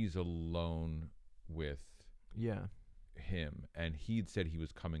 she's alone with him, and he'd said he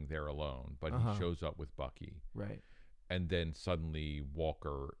was coming there alone, but he shows up with Bucky. Right. And then suddenly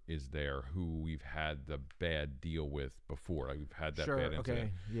Walker is there, who we've had the bad deal with before. Like we've had that bad incident.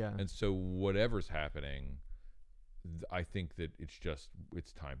 Okay. Yeah. And so whatever's happening, I think that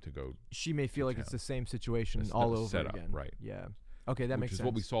it's time to go. She may feel like it's the same situation all over again. Right. Yeah. Okay, that makes sense. Which is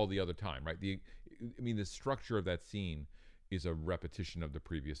what we saw the other time, right? The structure of that scene is a repetition of the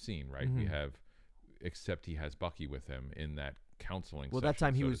previous scene, right? Mm-hmm. We have, except he has Bucky with him in that counseling session. Well, that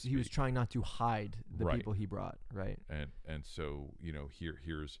time he was trying not to hide the people he brought, right? And so,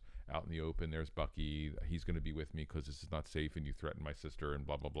 here's out in the open, there's Bucky. He's going to be with me because this is not safe, and you threatened my sister, and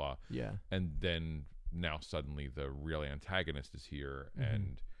blah, blah, blah. Yeah. And then now suddenly the real antagonist is here,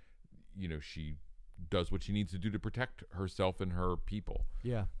 and, she does what she needs to do to protect herself and her people.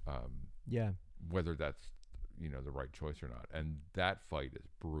 Yeah. Whether that's, the right choice or not. And that fight is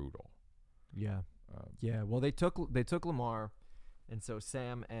brutal. Yeah. Well, they took Lamar, and so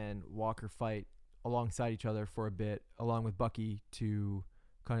Sam and Walker fight alongside each other for a bit, along with Bucky, to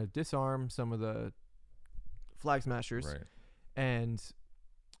kind of disarm some of the Flag Smashers. Right. And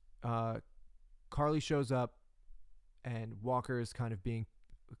Carly shows up, and Walker is kind of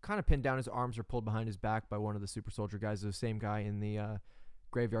pinned down. His arms are pulled behind his back by one of the super soldier guys, the same guy in the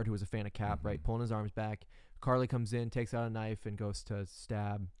graveyard who was a fan of Cap, right? Pulling his arms back. Carly comes in, takes out a knife, and goes to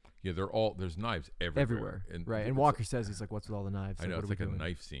stab. Yeah, there's knives everywhere. Right. And Walker says, he's like, what's with all the knives? I know, it's like a doing?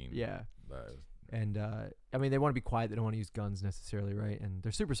 knife scene. Yeah. And, they want to be quiet. They don't want to use guns necessarily, right? And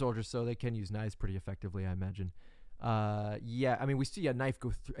they're super soldiers, so they can use knives pretty effectively, I imagine. We see a knife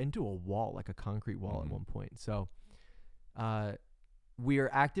go into a wall, like a concrete wall at one point. So we are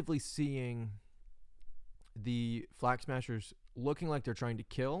actively seeing the Flag Smashers looking like they're trying to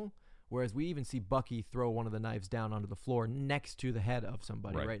kill, whereas we even see Bucky throw one of the knives down onto the floor next to the head of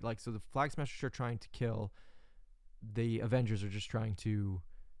somebody, right? Like, so the Flag Smashers are trying to kill. The Avengers are just trying to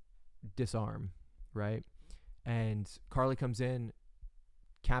disarm, right? And Carly comes in,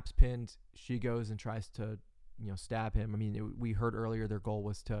 Cap's pinned. She goes and tries to, stab him. I mean, we heard earlier their goal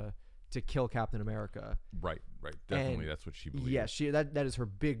was to kill Captain America. Right. Definitely, that's what she believes. Yeah, that is her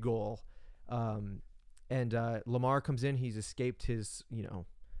big goal. And Lamar comes in. He's escaped his,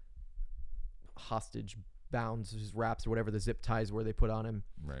 hostage bounds, his wraps or whatever, the zip ties where they put on him.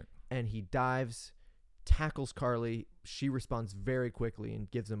 Right. And he dives, tackles Carly. She responds very quickly and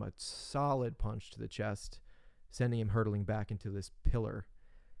gives him a solid punch to the chest, sending him hurtling back into this pillar.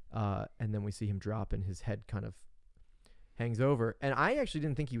 And then we see him drop, and his head kind of hangs over. And I actually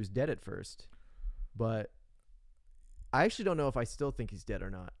didn't think he was dead at first, but I actually don't know if I still think he's dead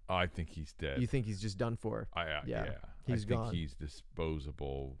or not. I think he's dead. You think he's just done for? Yeah. He's gone. I think he's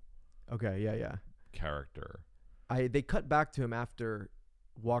disposable. Okay, yeah. Character. They cut back to him after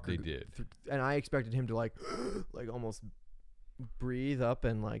Walker. They did. And I expected him to like almost breathe up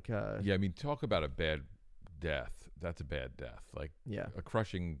and like. Yeah, I mean, talk about a bad death. That's a bad death. Like, a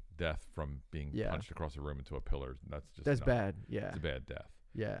crushing death from being punched across a room into a pillar. That's bad. Yeah, it's a bad death.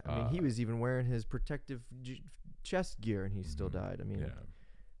 Yeah, I mean, he was even wearing his protective chest gear, and he still died. I mean,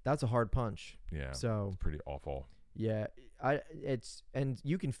 that's a hard punch. Yeah, so it's pretty awful. Yeah, and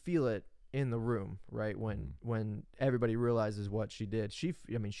you can feel it in the room, right? When everybody realizes what she did. She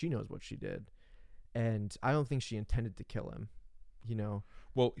knows what she did, and I don't think she intended to kill him.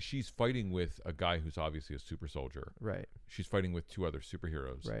 Well, she's fighting with a guy who's obviously a super soldier. Right. She's fighting with two other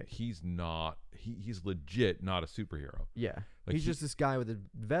superheroes. Right. He's not. He's legit not a superhero. Yeah. Like he's just this guy with a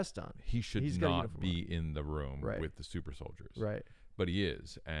vest on. He should not be in the room with the super soldiers. Right. But he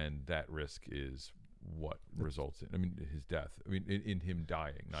is, and that risk is what results in. I mean, his death. I mean, in him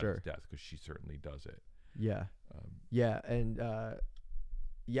dying, not his death, because she certainly does it. Yeah. And I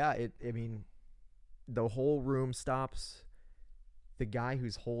mean, the whole room stops. The guy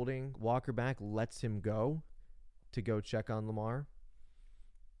who's holding Walker back lets him go to go check on Lamar.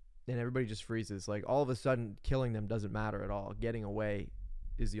 And everybody just freezes. Like, all of a sudden, killing them doesn't matter at all. Getting away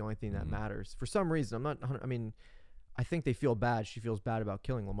is the only thing that matters. For some reason, I think they feel bad. She feels bad about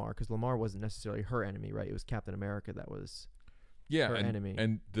killing Lamar because Lamar wasn't necessarily her enemy, right? It was Captain America that was her enemy.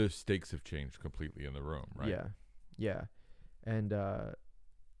 And the stakes have changed completely in the room, right? Yeah. And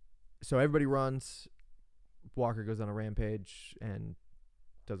so everybody runs. Walker goes on a rampage, and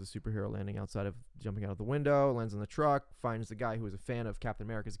does a superhero landing outside of jumping out of the window, lands on the truck, finds the guy who was a fan of Captain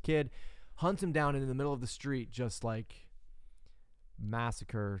America as a kid, hunts him down, and in the middle of the street just like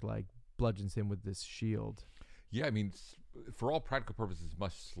massacre, like bludgeons him with this shield. Yeah, I mean, for all practical purposes,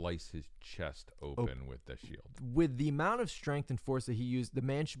 must slice his chest open with the shield. With the amount of strength and force that he used, the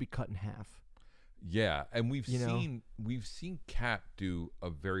man should be cut in half. Yeah, and we've You know? seen Cap do a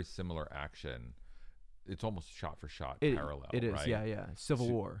very similar action. It's almost shot for shot parallel. It is, right? yeah. Civil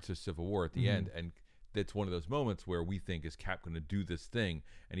War. To Civil War at the end, and that's one of those moments where we think, is Cap going to do this thing,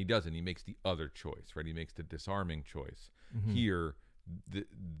 and he doesn't. He makes the other choice, right? He makes the disarming choice. Here,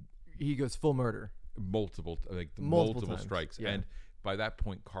 He goes full murder. multiple Multiple times, strikes, yeah. and by that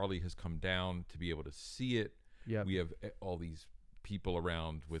point, Carly has come down to be able to see it. Yep. We have all these people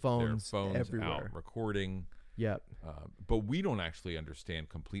around with Phones their phones everywhere. out recording. Yep. But we don't actually understand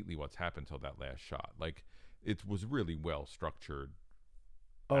completely what's happened till that last shot. Like, it was really well structured.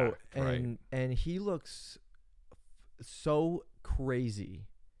 Oh, act, right? and he looks so crazy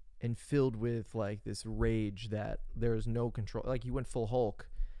and filled with like this rage that there's no control. Like, he went full Hulk,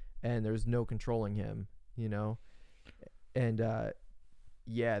 and there's no controlling him, you know. And the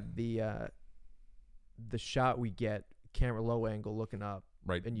shot we get, camera low angle looking up,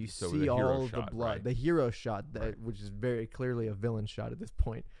 Right, and you so see the hero all the shot, blood, right. the hero shot, that Right. which is very clearly a villain shot at this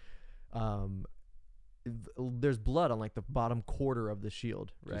point. There's blood on like the bottom quarter of the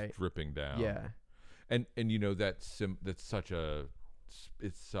shield, Just right? dripping down. Yeah. and you know that's such a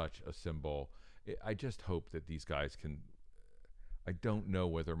symbol. I just hope that these guys can. I don't know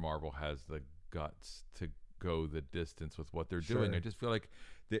whether Marvel has the guts to go the distance with what they're doing. Sure. I just feel like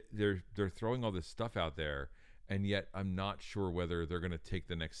they're throwing all this stuff out there, and yet I'm not sure whether they're going to take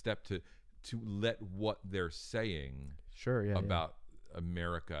the next step to let what they're saying Sure, yeah. about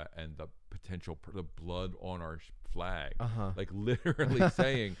America and the potential the blood on our flag, Uh-huh. like literally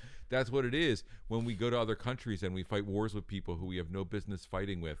saying that's what it is when we go to other countries and we fight wars with people who we have no business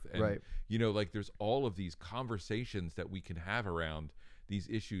fighting with. And Right. you know, like, there's all of these conversations that we can have around these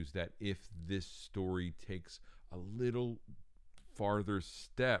issues, that if this story takes a little farther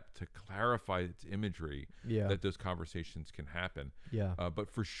step to clarify its imagery, Yeah. that those conversations can happen. Yeah. But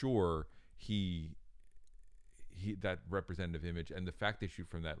for sure, he that representative image and the fact they shoot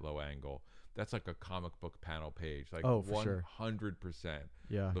from that low angle, that's like a comic book panel page. Like, Oh, for sure. 100%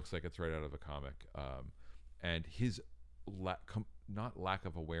 Yeah. looks like it's right out of a comic. And his not lack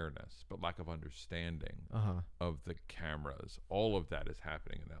of awareness, but lack of understanding Uh-huh. of the cameras, all of that is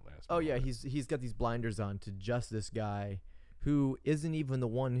happening in that last Oh yeah, moment. he's got these blinders on to just this guy who isn't even the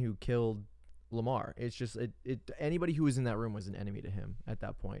one who killed Lamar. It's just anybody who was in that room was an enemy to him at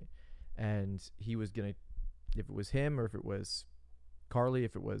that point. And he was going to, if it was him or if it was Carly,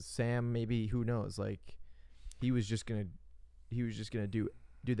 if it was Sam, maybe, who knows, like he was just going to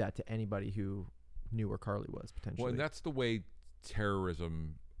do that to anybody who knew where Carly was potentially. Well, and that's the way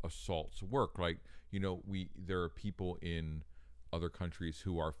terrorism assaults work. Like, you know, there are people in other countries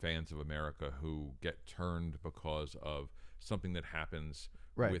who are fans of America who get turned because of something that happens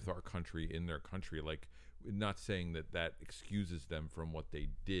Right. with our country in their country. Like, not saying that excuses them from what they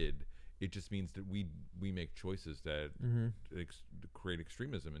did. It just means that we make choices that create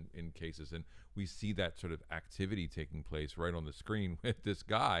extremism in cases, and we see that sort of activity taking place right on the screen with this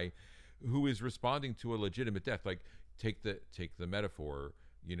guy who is responding to a legitimate death. Like, take the metaphor.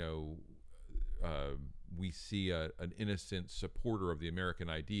 You know, we see an innocent supporter of the American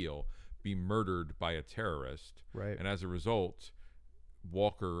ideal be murdered by a terrorist, Right. and as a result,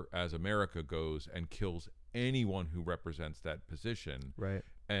 Walker, as America goes, and kills anyone who represents that position. Right.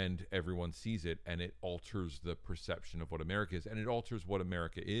 And everyone sees it, and it alters the perception of what America is, and it alters what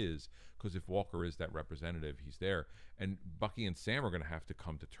America is, because if Walker is that representative, he's there. And Bucky and Sam are going to have to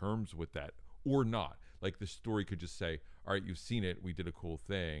come to terms with that, or not. Like, the story could just say, all right, you've seen it, we did a cool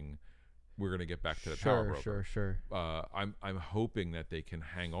thing, we're going to get back to the power broker. Sure. I'm hoping that they can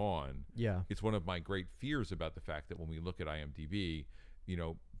hang on. Yeah. It's one of my great fears about the fact that when we look at IMDb, you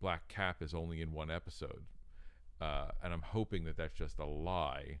know, Black Cap is only in one episode. And I'm hoping that that's just a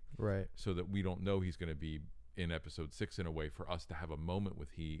lie, Right. so that we don't know he's going to be in episode 6 in a way for us to have a moment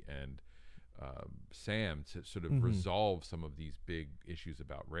with he and Sam to sort of resolve some of these big issues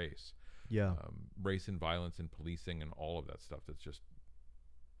about race. Yeah. Race and violence and policing and all of that stuff. That's just,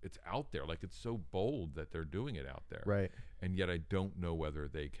 it's out there. Like, it's so bold that they're doing it out there. Right. And yet I don't know whether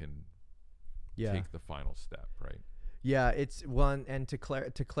they can Yeah. take the final step, right? Yeah, it's one, and to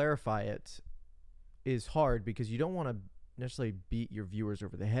clarify it is hard because you don't want to necessarily beat your viewers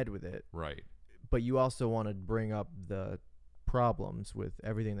over the head with it, Right. but you also want to bring up the problems with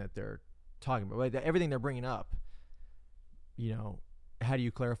everything that they're talking about, like everything they're bringing up. You know, how do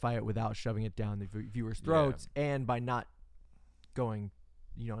you clarify it without shoving it down the viewers' throats, and by not going,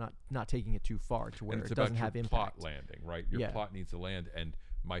 not taking it too far to where and it's it doesn't about have your impact. plot landing, right? Your plot needs to land, and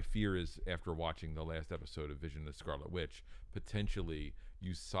my fear is after watching the last episode of Vision the Scarlet Witch, potentially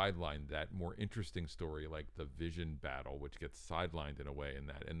you sideline that more interesting story like the Vision battle, which gets sidelined in a way in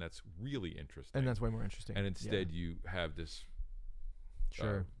that, and that's really interesting. And that's way more interesting. And instead you have this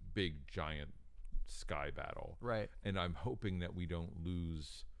big giant sky battle. Right. And I'm hoping that we don't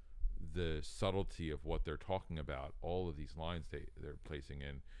lose the subtlety of what they're talking about, all of these lines they're placing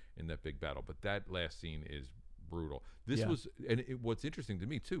in that big battle. But that last scene is brutal. This was, and what's interesting to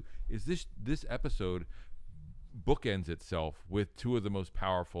me too is this episode bookends itself with two of the most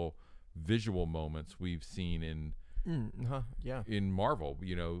powerful visual moments we've seen in Marvel.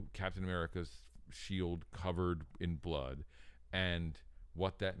 Captain America's shield covered in blood, and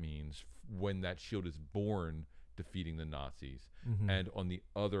what that means when that shield is born defeating the Nazis, and on the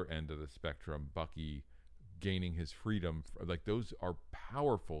other end of the spectrum, Bucky gaining his freedom. Like, those are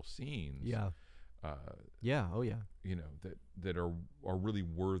powerful scenes. That are really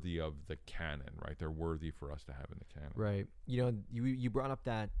worthy of the canon, right? They're worthy for us to have in the canon, right? You brought up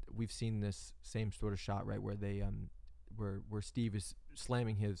that we've seen this same sort of shot, right, where they where Steve is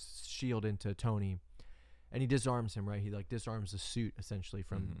slamming his shield into Tony, and he disarms him, right? He disarms the suit essentially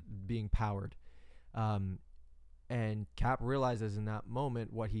from being powered, and Cap realizes in that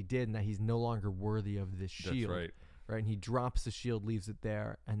moment what he did and that he's no longer worthy of this shield. That's right. Right, and he drops the shield, leaves it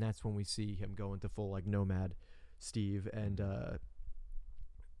there, and that's when we see him go into full nomad Steve. And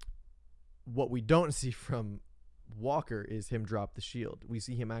what we don't see from Walker is him drop the shield. We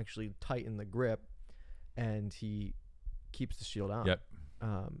see him actually tighten the grip, and he keeps the shield on. Yep.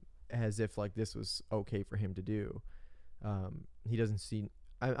 As if this was okay for him to do. He doesn't see.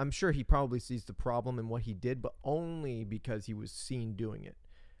 I'm sure he probably sees the problem in what he did, but only because he was seen doing it.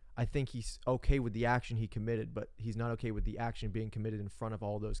 I think he's okay with the action he committed, but he's not okay with the action being committed in front of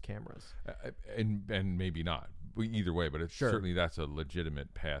all those cameras. And maybe not. Either way, but it's certainly that's a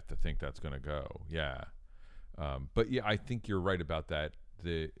legitimate path to think that's going to go. Yeah. But I think you're right about that.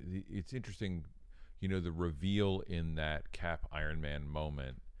 It's interesting, the reveal in that Cap Iron Man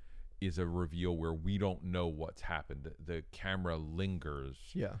moment is a reveal where we don't know what's happened. The camera lingers,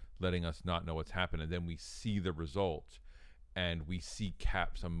 letting us not know what's happened, and then we see the result. And we see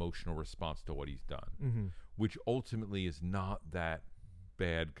Cap's emotional response to what he's done, which ultimately is not that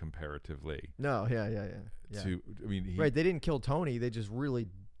bad comparatively. No, yeah. Right, they didn't kill Tony; they just really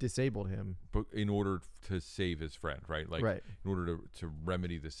disabled him. But in order to save his friend, right? In order to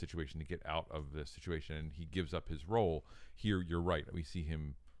remedy this situation, to get out of this situation, and he gives up his role. Here, you're right. We see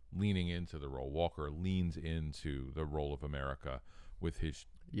him leaning into the role. Walker leans into the role of America with his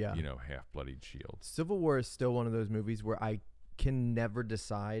half-bloodied shield. Civil War is still one of those movies where I can never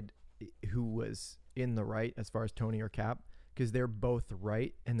decide who was in the right as far as Tony or Cap, because they're both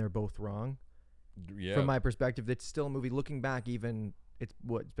right and they're both wrong. Yeah. From my perspective, it's still a movie. Looking back, even it's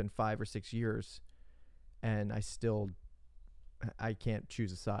been 5 or 6 years, and I can't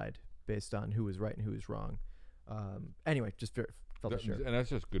choose a side based on who was right and who was wrong. Anyway, just felt sure. And that's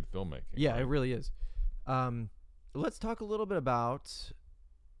just good filmmaking. Yeah, right? It really is. Let's talk a little bit about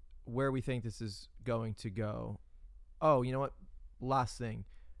where we think this is going to go. Oh, you know what? Last thing.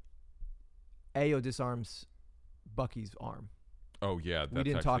 Ayo disarms Bucky's arm. Oh, yeah. That's we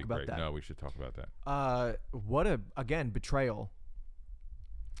didn't talk about great. that. No, we should talk about that. What betrayal.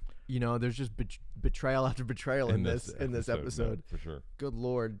 There's just betrayal after betrayal in this episode. No, for sure. Good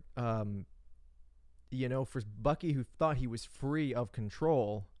Lord. For Bucky, who thought he was free of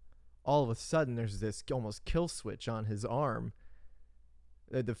control, all of a sudden there's this almost kill switch on his arm.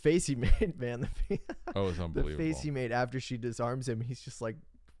 The face he made, man. It's unbelievable. The face he made after she disarms him, he's just like,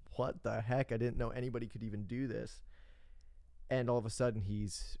 what the heck? I didn't know anybody could even do this. And all of a sudden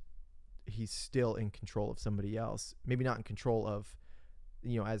he's still in control of somebody else. Maybe not in control of,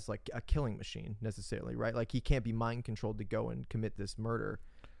 as like a killing machine necessarily, right? Like, he can't be mind controlled to go and commit this murder.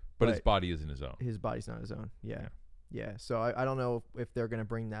 But his body isn't his own. His body's not his own. Yeah. So I don't know if they're going to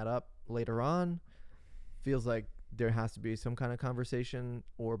bring that up later on. Feels like there has to be some kind of conversation,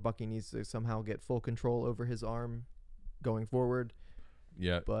 or Bucky needs to somehow get full control over his arm going forward.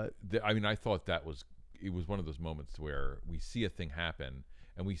 Yeah. But I thought it was one of those moments where we see a thing happen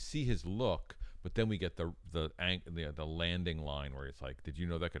and we see his look, but then we get the landing line where it's like, did you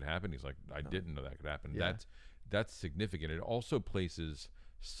know that could happen? He's like, I didn't know that could happen. Yeah. That's significant. It also places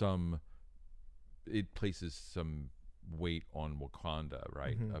some weight on Wakanda,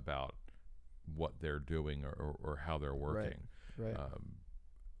 right? Mm-hmm. About what they're doing or how they're working. Right.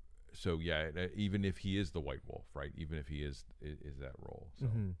 So yeah, even if he is the White Wolf, right? Even if he is that role. So.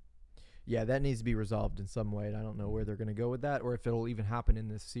 Yeah, that needs to be resolved in some way, and I don't know where they're going to go with that, or if it'll even happen in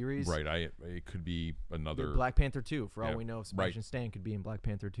this series. Right. It could be another Black Panther 2, for all Yeah, we know. Sebastian Stan could be in Black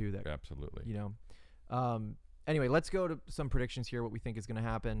Panther 2. That absolutely. you know. Anyway, let's go to some predictions here. What we think is going to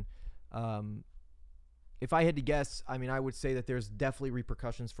happen. If I had to guess, I mean, I would say that there's definitely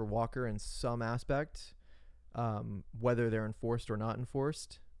repercussions for Walker in some aspect, whether they're enforced or not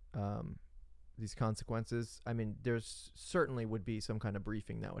enforced. These consequences. I mean, there's certainly would be some kind of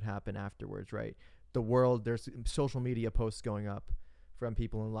briefing that would happen afterwards, right? There's social media posts going up from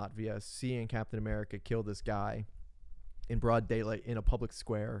people in Latvia seeing Captain America kill this guy in broad daylight in a public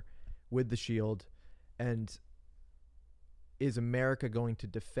square with the shield. And is America going to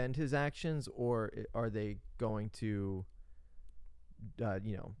defend his actions, or are they going to,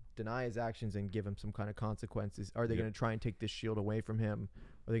 deny his actions and give him some kind of consequences? Are they going to try and take this shield away from him?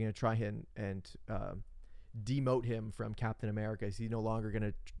 Are they going to try and demote him from Captain America? Is he no longer going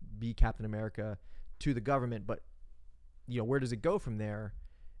to be Captain America to the government? But, where does it go from there?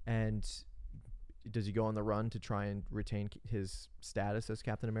 And does he go on the run to try and retain his status as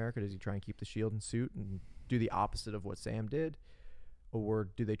Captain America? Does he try and keep the shield and suit and do the opposite of what Sam did? Or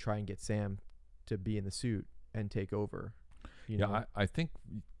do they try and get Sam to be in the suit and take over? I think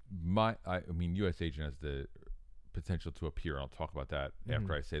U.S. Agent has the potential to appear. I'll talk about that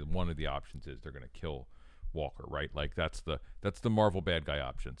after I say that one of the options is they're going to kill Walker, right? Like that's the Marvel bad guy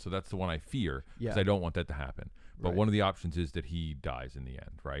option. So that's the one I fear because I don't want that to happen. But one of the options is that he dies in the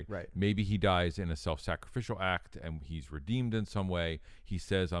end, right? Right. Maybe he dies in a self-sacrificial act and he's redeemed in some way. He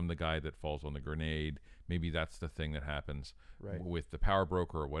says, I'm the guy that falls on the grenade. Maybe that's the thing that happens with the power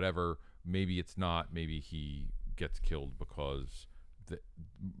broker or whatever. Maybe it's not. Maybe he gets killed because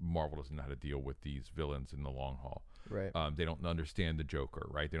Marvel doesn't know how to deal with these villains in the long haul. Right. They don't understand the Joker,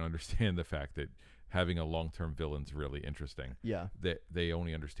 right? They don't understand the fact that having a long-term villain's really interesting. Yeah. They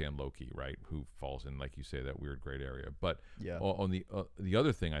only understand Loki, right? Who falls in, like you say, that weird gray area. But on the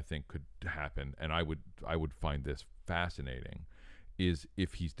other thing I think could happen, and I would find this fascinating, is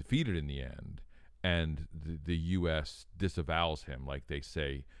if he's defeated in the end and the U.S. disavows him, like they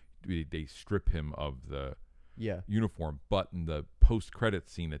say, they strip him of the uniform, but in the post-credit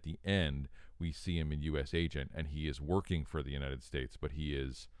scene at the end, we see him in U.S. Agent, and he is working for the United States, but he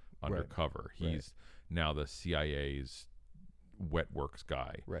is undercover. He's now the CIA's wet works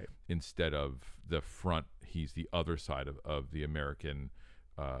guy. Right. Instead of the front, he's the other side of the American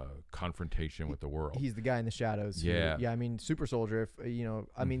confrontation with the world. He's the guy in the shadows. Yeah. I mean, Super Soldier,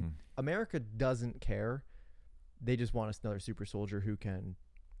 I mean, America doesn't care. They just want another super soldier who can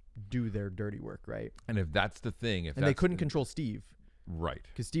do their dirty work, right? And if that's the thing, and they couldn't control Steve, right?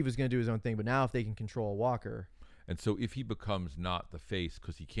 Because Steve was going to do his own thing, but now if they can control Walker, and so if he becomes not the face,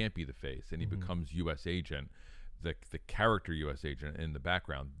 because he can't be the face, and he becomes U.S. Agent, the character U.S. Agent in the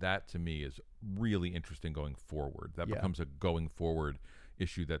background, that to me is really interesting going forward. That becomes a going forward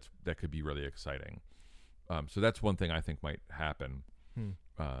issue that could be really exciting. So that's one thing I think might happen.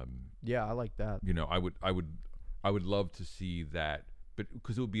 I like that. I would love to see that. But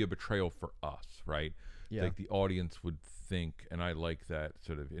because it would be a betrayal for us, right? Yeah. Like the audience would think, and I like that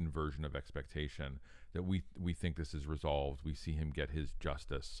sort of inversion of expectation, that we think this is resolved. We see him get his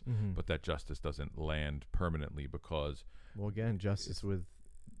justice, but that justice doesn't land permanently because... Well, again, justice with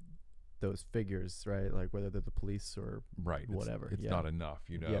those figures, right? Like whether they're the police or whatever. It's not enough,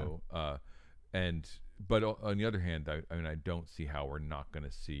 But on the other hand, I don't see how we're not going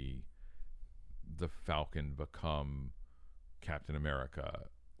to see the Falcon become Captain America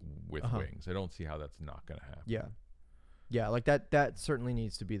with wings. I don't see how that's not going to happen. Yeah, like that certainly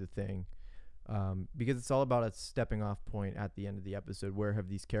needs to be the thing, because it's all about a stepping off point at the end of the episode. Where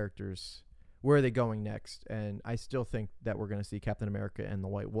are they going next? And I still think that we're going to see Captain America and the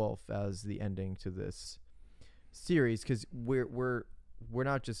White Wolf as the ending to this series, because we're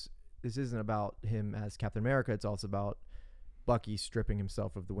not just, this isn't about him as Captain America. It's also about Bucky stripping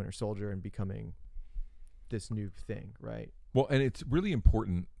himself of the Winter Soldier and becoming this new thing, right? Well, and it's really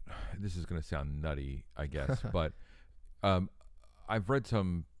important. This is going to sound nutty, I guess, but I've read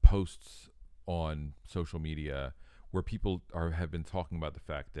some posts on social media where people have been talking about the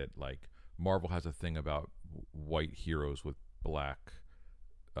fact that like Marvel has a thing about white heroes with black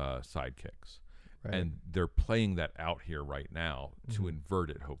sidekicks, and they're playing that out here right now to invert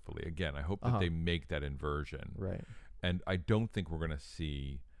it. Hopefully, again, I hope that they make that inversion, right? And I don't think we're going to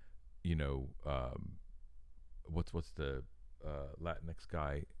see, what's the Latinx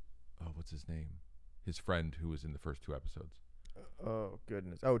guy, what's his name, his friend who was in the first 2 episodes. Oh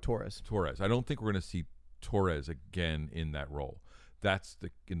goodness. Oh, Torres. I don't think we're going to see Torres again in that role. that's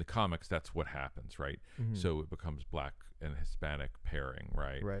in the comics, that's what happens, right? Mhm. So it becomes black and Hispanic pairing,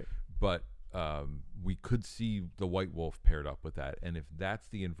 right? Right. But we could see the White Wolf paired up with that, and if that's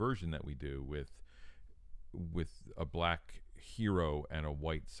the inversion that we do with a black hero and a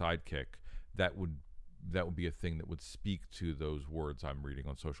white sidekick, that would be a thing that would speak to those words I'm reading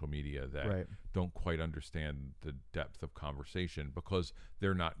on social media that Right. don't quite understand the depth of conversation, because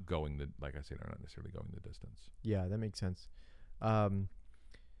they're not going like I say, they're not necessarily going the distance. Yeah, that makes sense.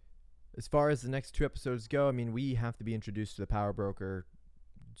 As far as the next 2 episodes go, I mean, we have to be introduced to the Power Broker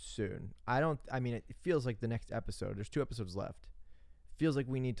soon. It feels like the next episode, there's 2 episodes left. Feels like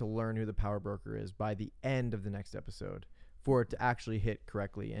we need to learn who the Power Broker is by the end of the next episode for it to actually hit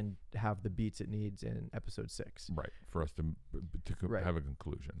correctly and have the beats it needs in episode 6. Right. For us to Right. have a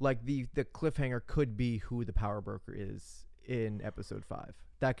conclusion. Like the cliffhanger could be who the Power Broker is in episode 5.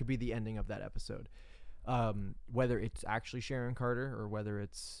 That could be the ending of that episode. Whether it's actually Sharon Carter or whether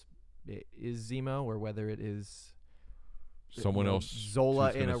it is Zemo or whether it is Someone else. Zola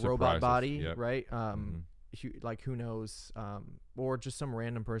who's in gonna a surprise robot us. body, Yep. right? Mhm. Who knows? Or just some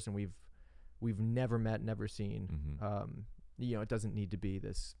random person we've never met, never seen. Mhm. It doesn't need to be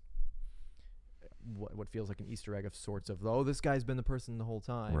this what feels like an Easter egg of sorts of, oh, this guy's been the person the whole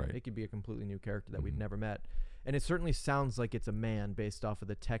time. Right. It could be a completely new character that we've Mhm. never met. And it certainly sounds like it's a man based off of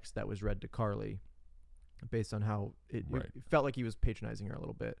the text that was read to Carly, based on how it Right. felt like he was patronizing her a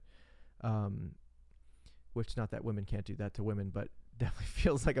little bit. Which, not that women can't do that to women, but definitely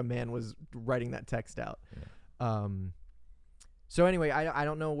feels like a man was writing that text out. Yeah. So anyway, I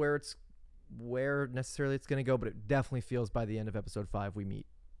don't know where necessarily it's going to go, but it definitely feels by the end of episode 5 we meet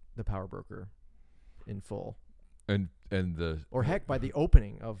the Power Broker in full. And the Or heck, by the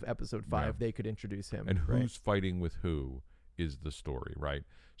opening of episode 5, Yeah. they could introduce him. and right? who's fighting with who is the story, right?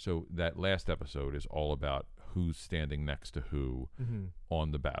 So that last episode is all about who's standing next to who Mm-hmm.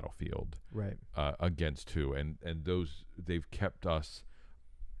 on the battlefield, Right. against who, and those, they've kept us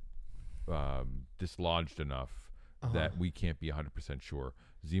dislodged enough Uh-huh. that we can't be 100% sure.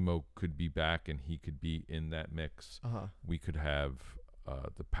 Zemo could be back and he could be in that mix. Uh-huh. We could have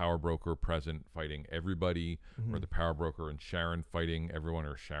the Power Broker present fighting everybody, Mhm. or the Power Broker and Sharon fighting everyone,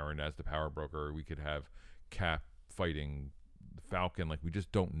 or Sharon as the Power Broker. We could have Cap fighting the Falcon. Like, we just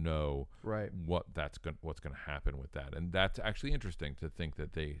don't know Right. what's going to happen with that. And that's actually interesting to think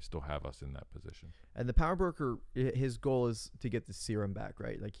that they still have us in that position. And the Power Broker, his goal is to get the serum back,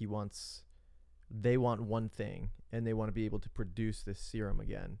 right? Like they want one thing, and they want to be able to produce this serum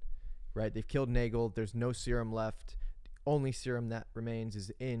again, right? They've killed Nagel. There's no serum left. The only serum that remains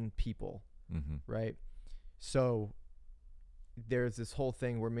is in people, Mm-hmm. right? So there's this whole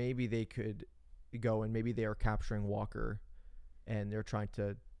thing where maybe they could go and maybe they are capturing Walker, and they're trying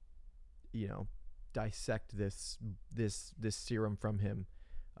to, dissect this serum from him.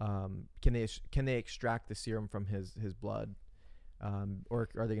 Can they extract the serum from his blood? Or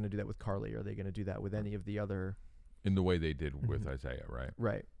are they going to do that with Carly? Are they going to do that with any of the other? In the way they did with Mhm. Isaiah,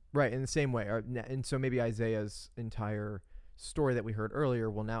 right? Right. In the same way. And so maybe Isaiah's entire story that we heard earlier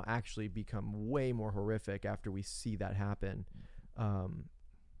will now actually become way more horrific after we see that happen.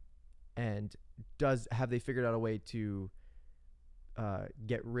 And have they figured out a way to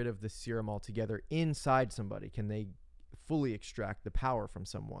get rid of the serum altogether inside somebody? Can they fully extract the power from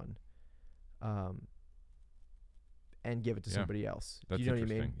someone? And give it to Yeah. somebody else. That's Do you know what I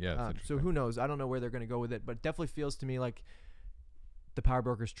mean? interesting. Yeah, that's So interesting. who knows? I don't know where they're going to go with it, but it definitely feels to me like the Power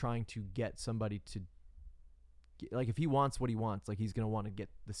Broker's trying to get somebody to, like, if he wants what he wants, like, he's going to want to get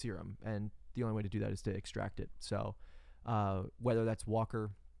the serum, and the only way to do that is to extract it. So whether that's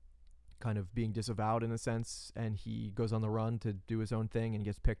Walker kind of being disavowed in a sense, and he goes on the run to do his own thing and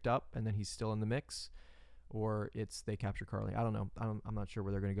gets picked up, and then he's still in the mix, or it's they capture Carly. I don't know. I'm not sure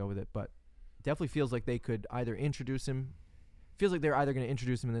where they're going to go with it, but definitely feels like they could either introduce him. Feels like they're either going to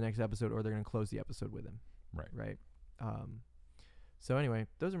introduce him in the next episode, or they're going to close the episode with him. Right. So anyway,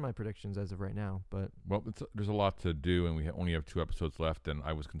 those are my predictions as of right now. But Well, there's a lot to do, and we only have 2 episodes left, and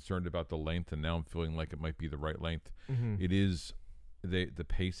I was concerned about the length, and now I'm feeling like it might be the right length. It is, the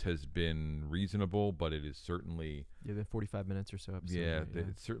pace has been reasonable, but it is certainly, the 45 minutes or so episode. yeah, right?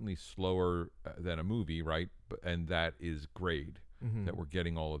 it's certainly slower than a movie, right? And that is great, Mhm. that we're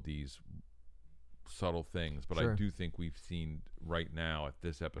getting all of these subtle things. But Sure. I do think we've seen right now at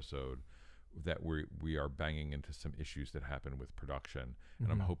this episode that we are banging into some issues that happen with production, and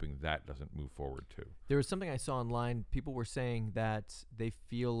I'm Mhm. hoping that doesn't move forward too. There was something I saw online. People were saying that they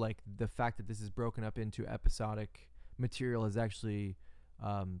feel like the fact that this is broken up into episodic material is actually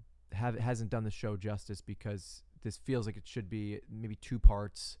hasn't done the show justice, because this feels like it should be maybe 2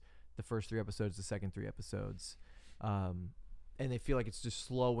 parts: the first 3 episodes, the second 3 episodes. and they feel like it's just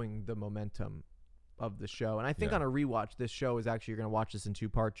slowing the momentum of the show. And I think Yeah. on a rewatch, this show is actually, you're going to watch this in 2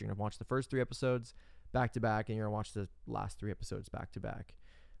 parts. You're going to watch the first 3 episodes back to back, and you're going to watch the last 3 episodes back to back.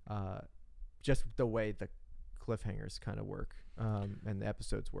 Just the way the cliffhangers kind of work, and the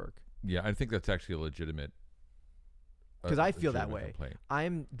episodes work. Yeah, I think that's actually a legitimate. Because I feel that legitimate way.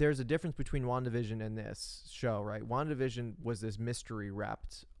 complaint. There's a difference between WandaVision and this show, right? WandaVision was this mystery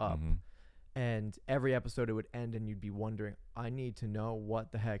wrapped up. Mhm. And every episode it would end and you'd be wondering, I need to know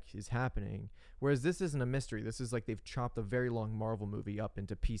what the heck is happening. Whereas this isn't a mystery. This is like they've chopped a very long Marvel movie up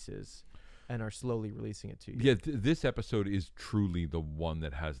into pieces and are slowly releasing it to you. Yeah, this episode is truly the one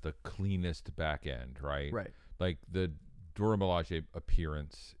that has the cleanest back end, right? Right. Like the Dora Milaje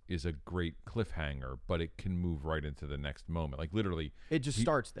appearance is a great cliffhanger, but it can move right into the next moment. Like literally, It just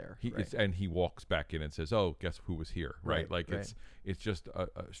starts there. Right. and he walks back in and says, "Oh, guess who was here?" Right? Right, Like right. it's just a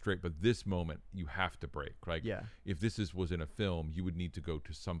straight. But this moment, you have to break. Like Yeah. if this was in a film, you would need to go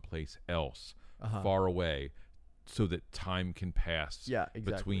to someplace else, Uh-huh. far away, so that time can pass. Yeah, exactly.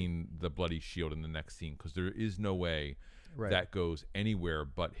 Between the bloody shield and the next scene, because there is no way Right. that goes anywhere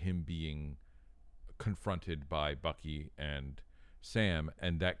but him being confronted by Bucky and Sam,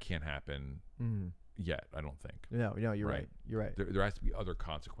 and that can't happen yet, I don't think. No, you're Right. right. You're right. There has to be other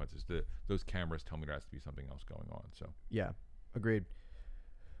consequences. Those cameras tell me there has to be something else going on. So Yeah. Agreed.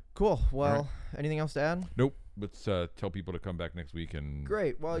 Cool. Well, anything else to add? nope. Let's tell people to come back next week and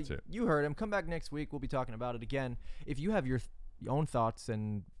Great. Well, that's it. you heard him. Come back next week. We'll be talking about it again. If you have your own thoughts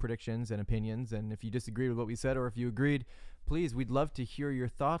and predictions and opinions, and if you disagree with what we said or if you agreed, please, we'd love to hear your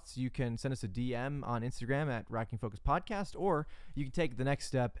thoughts. You can send us a DM on Instagram at Racking Focus Podcast, or you can take the next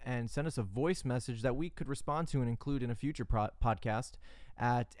step and send us a voice message that we could respond to and include in a future podcast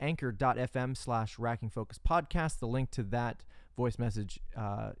at anchor.fm/Racking Focus Podcast. The link to that voice message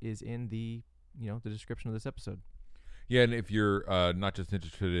is in the description of this episode. Yeah, and if you're not just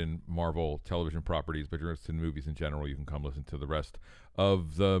interested in Marvel television properties, but you're interested in movies in general, you can come listen to the rest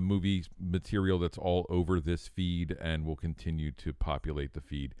of the movie material that's all over this feed, and we'll continue to populate the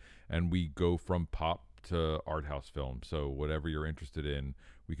feed. And we go from pop to art house film. So whatever you're interested in,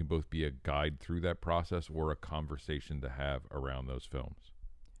 we can both be a guide through that process or a conversation to have around those films.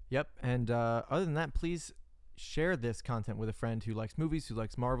 Yep. And other than that, please share this content with a friend who likes movies, who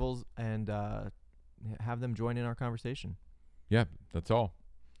likes Marvels, and have them join in our conversation. Yeah, that's all.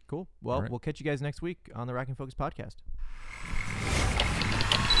 Cool. Well, All right. We'll catch you guys next week on the Racking Focus Podcast.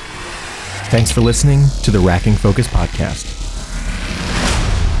 Thanks for listening to the Racking Focus Podcast.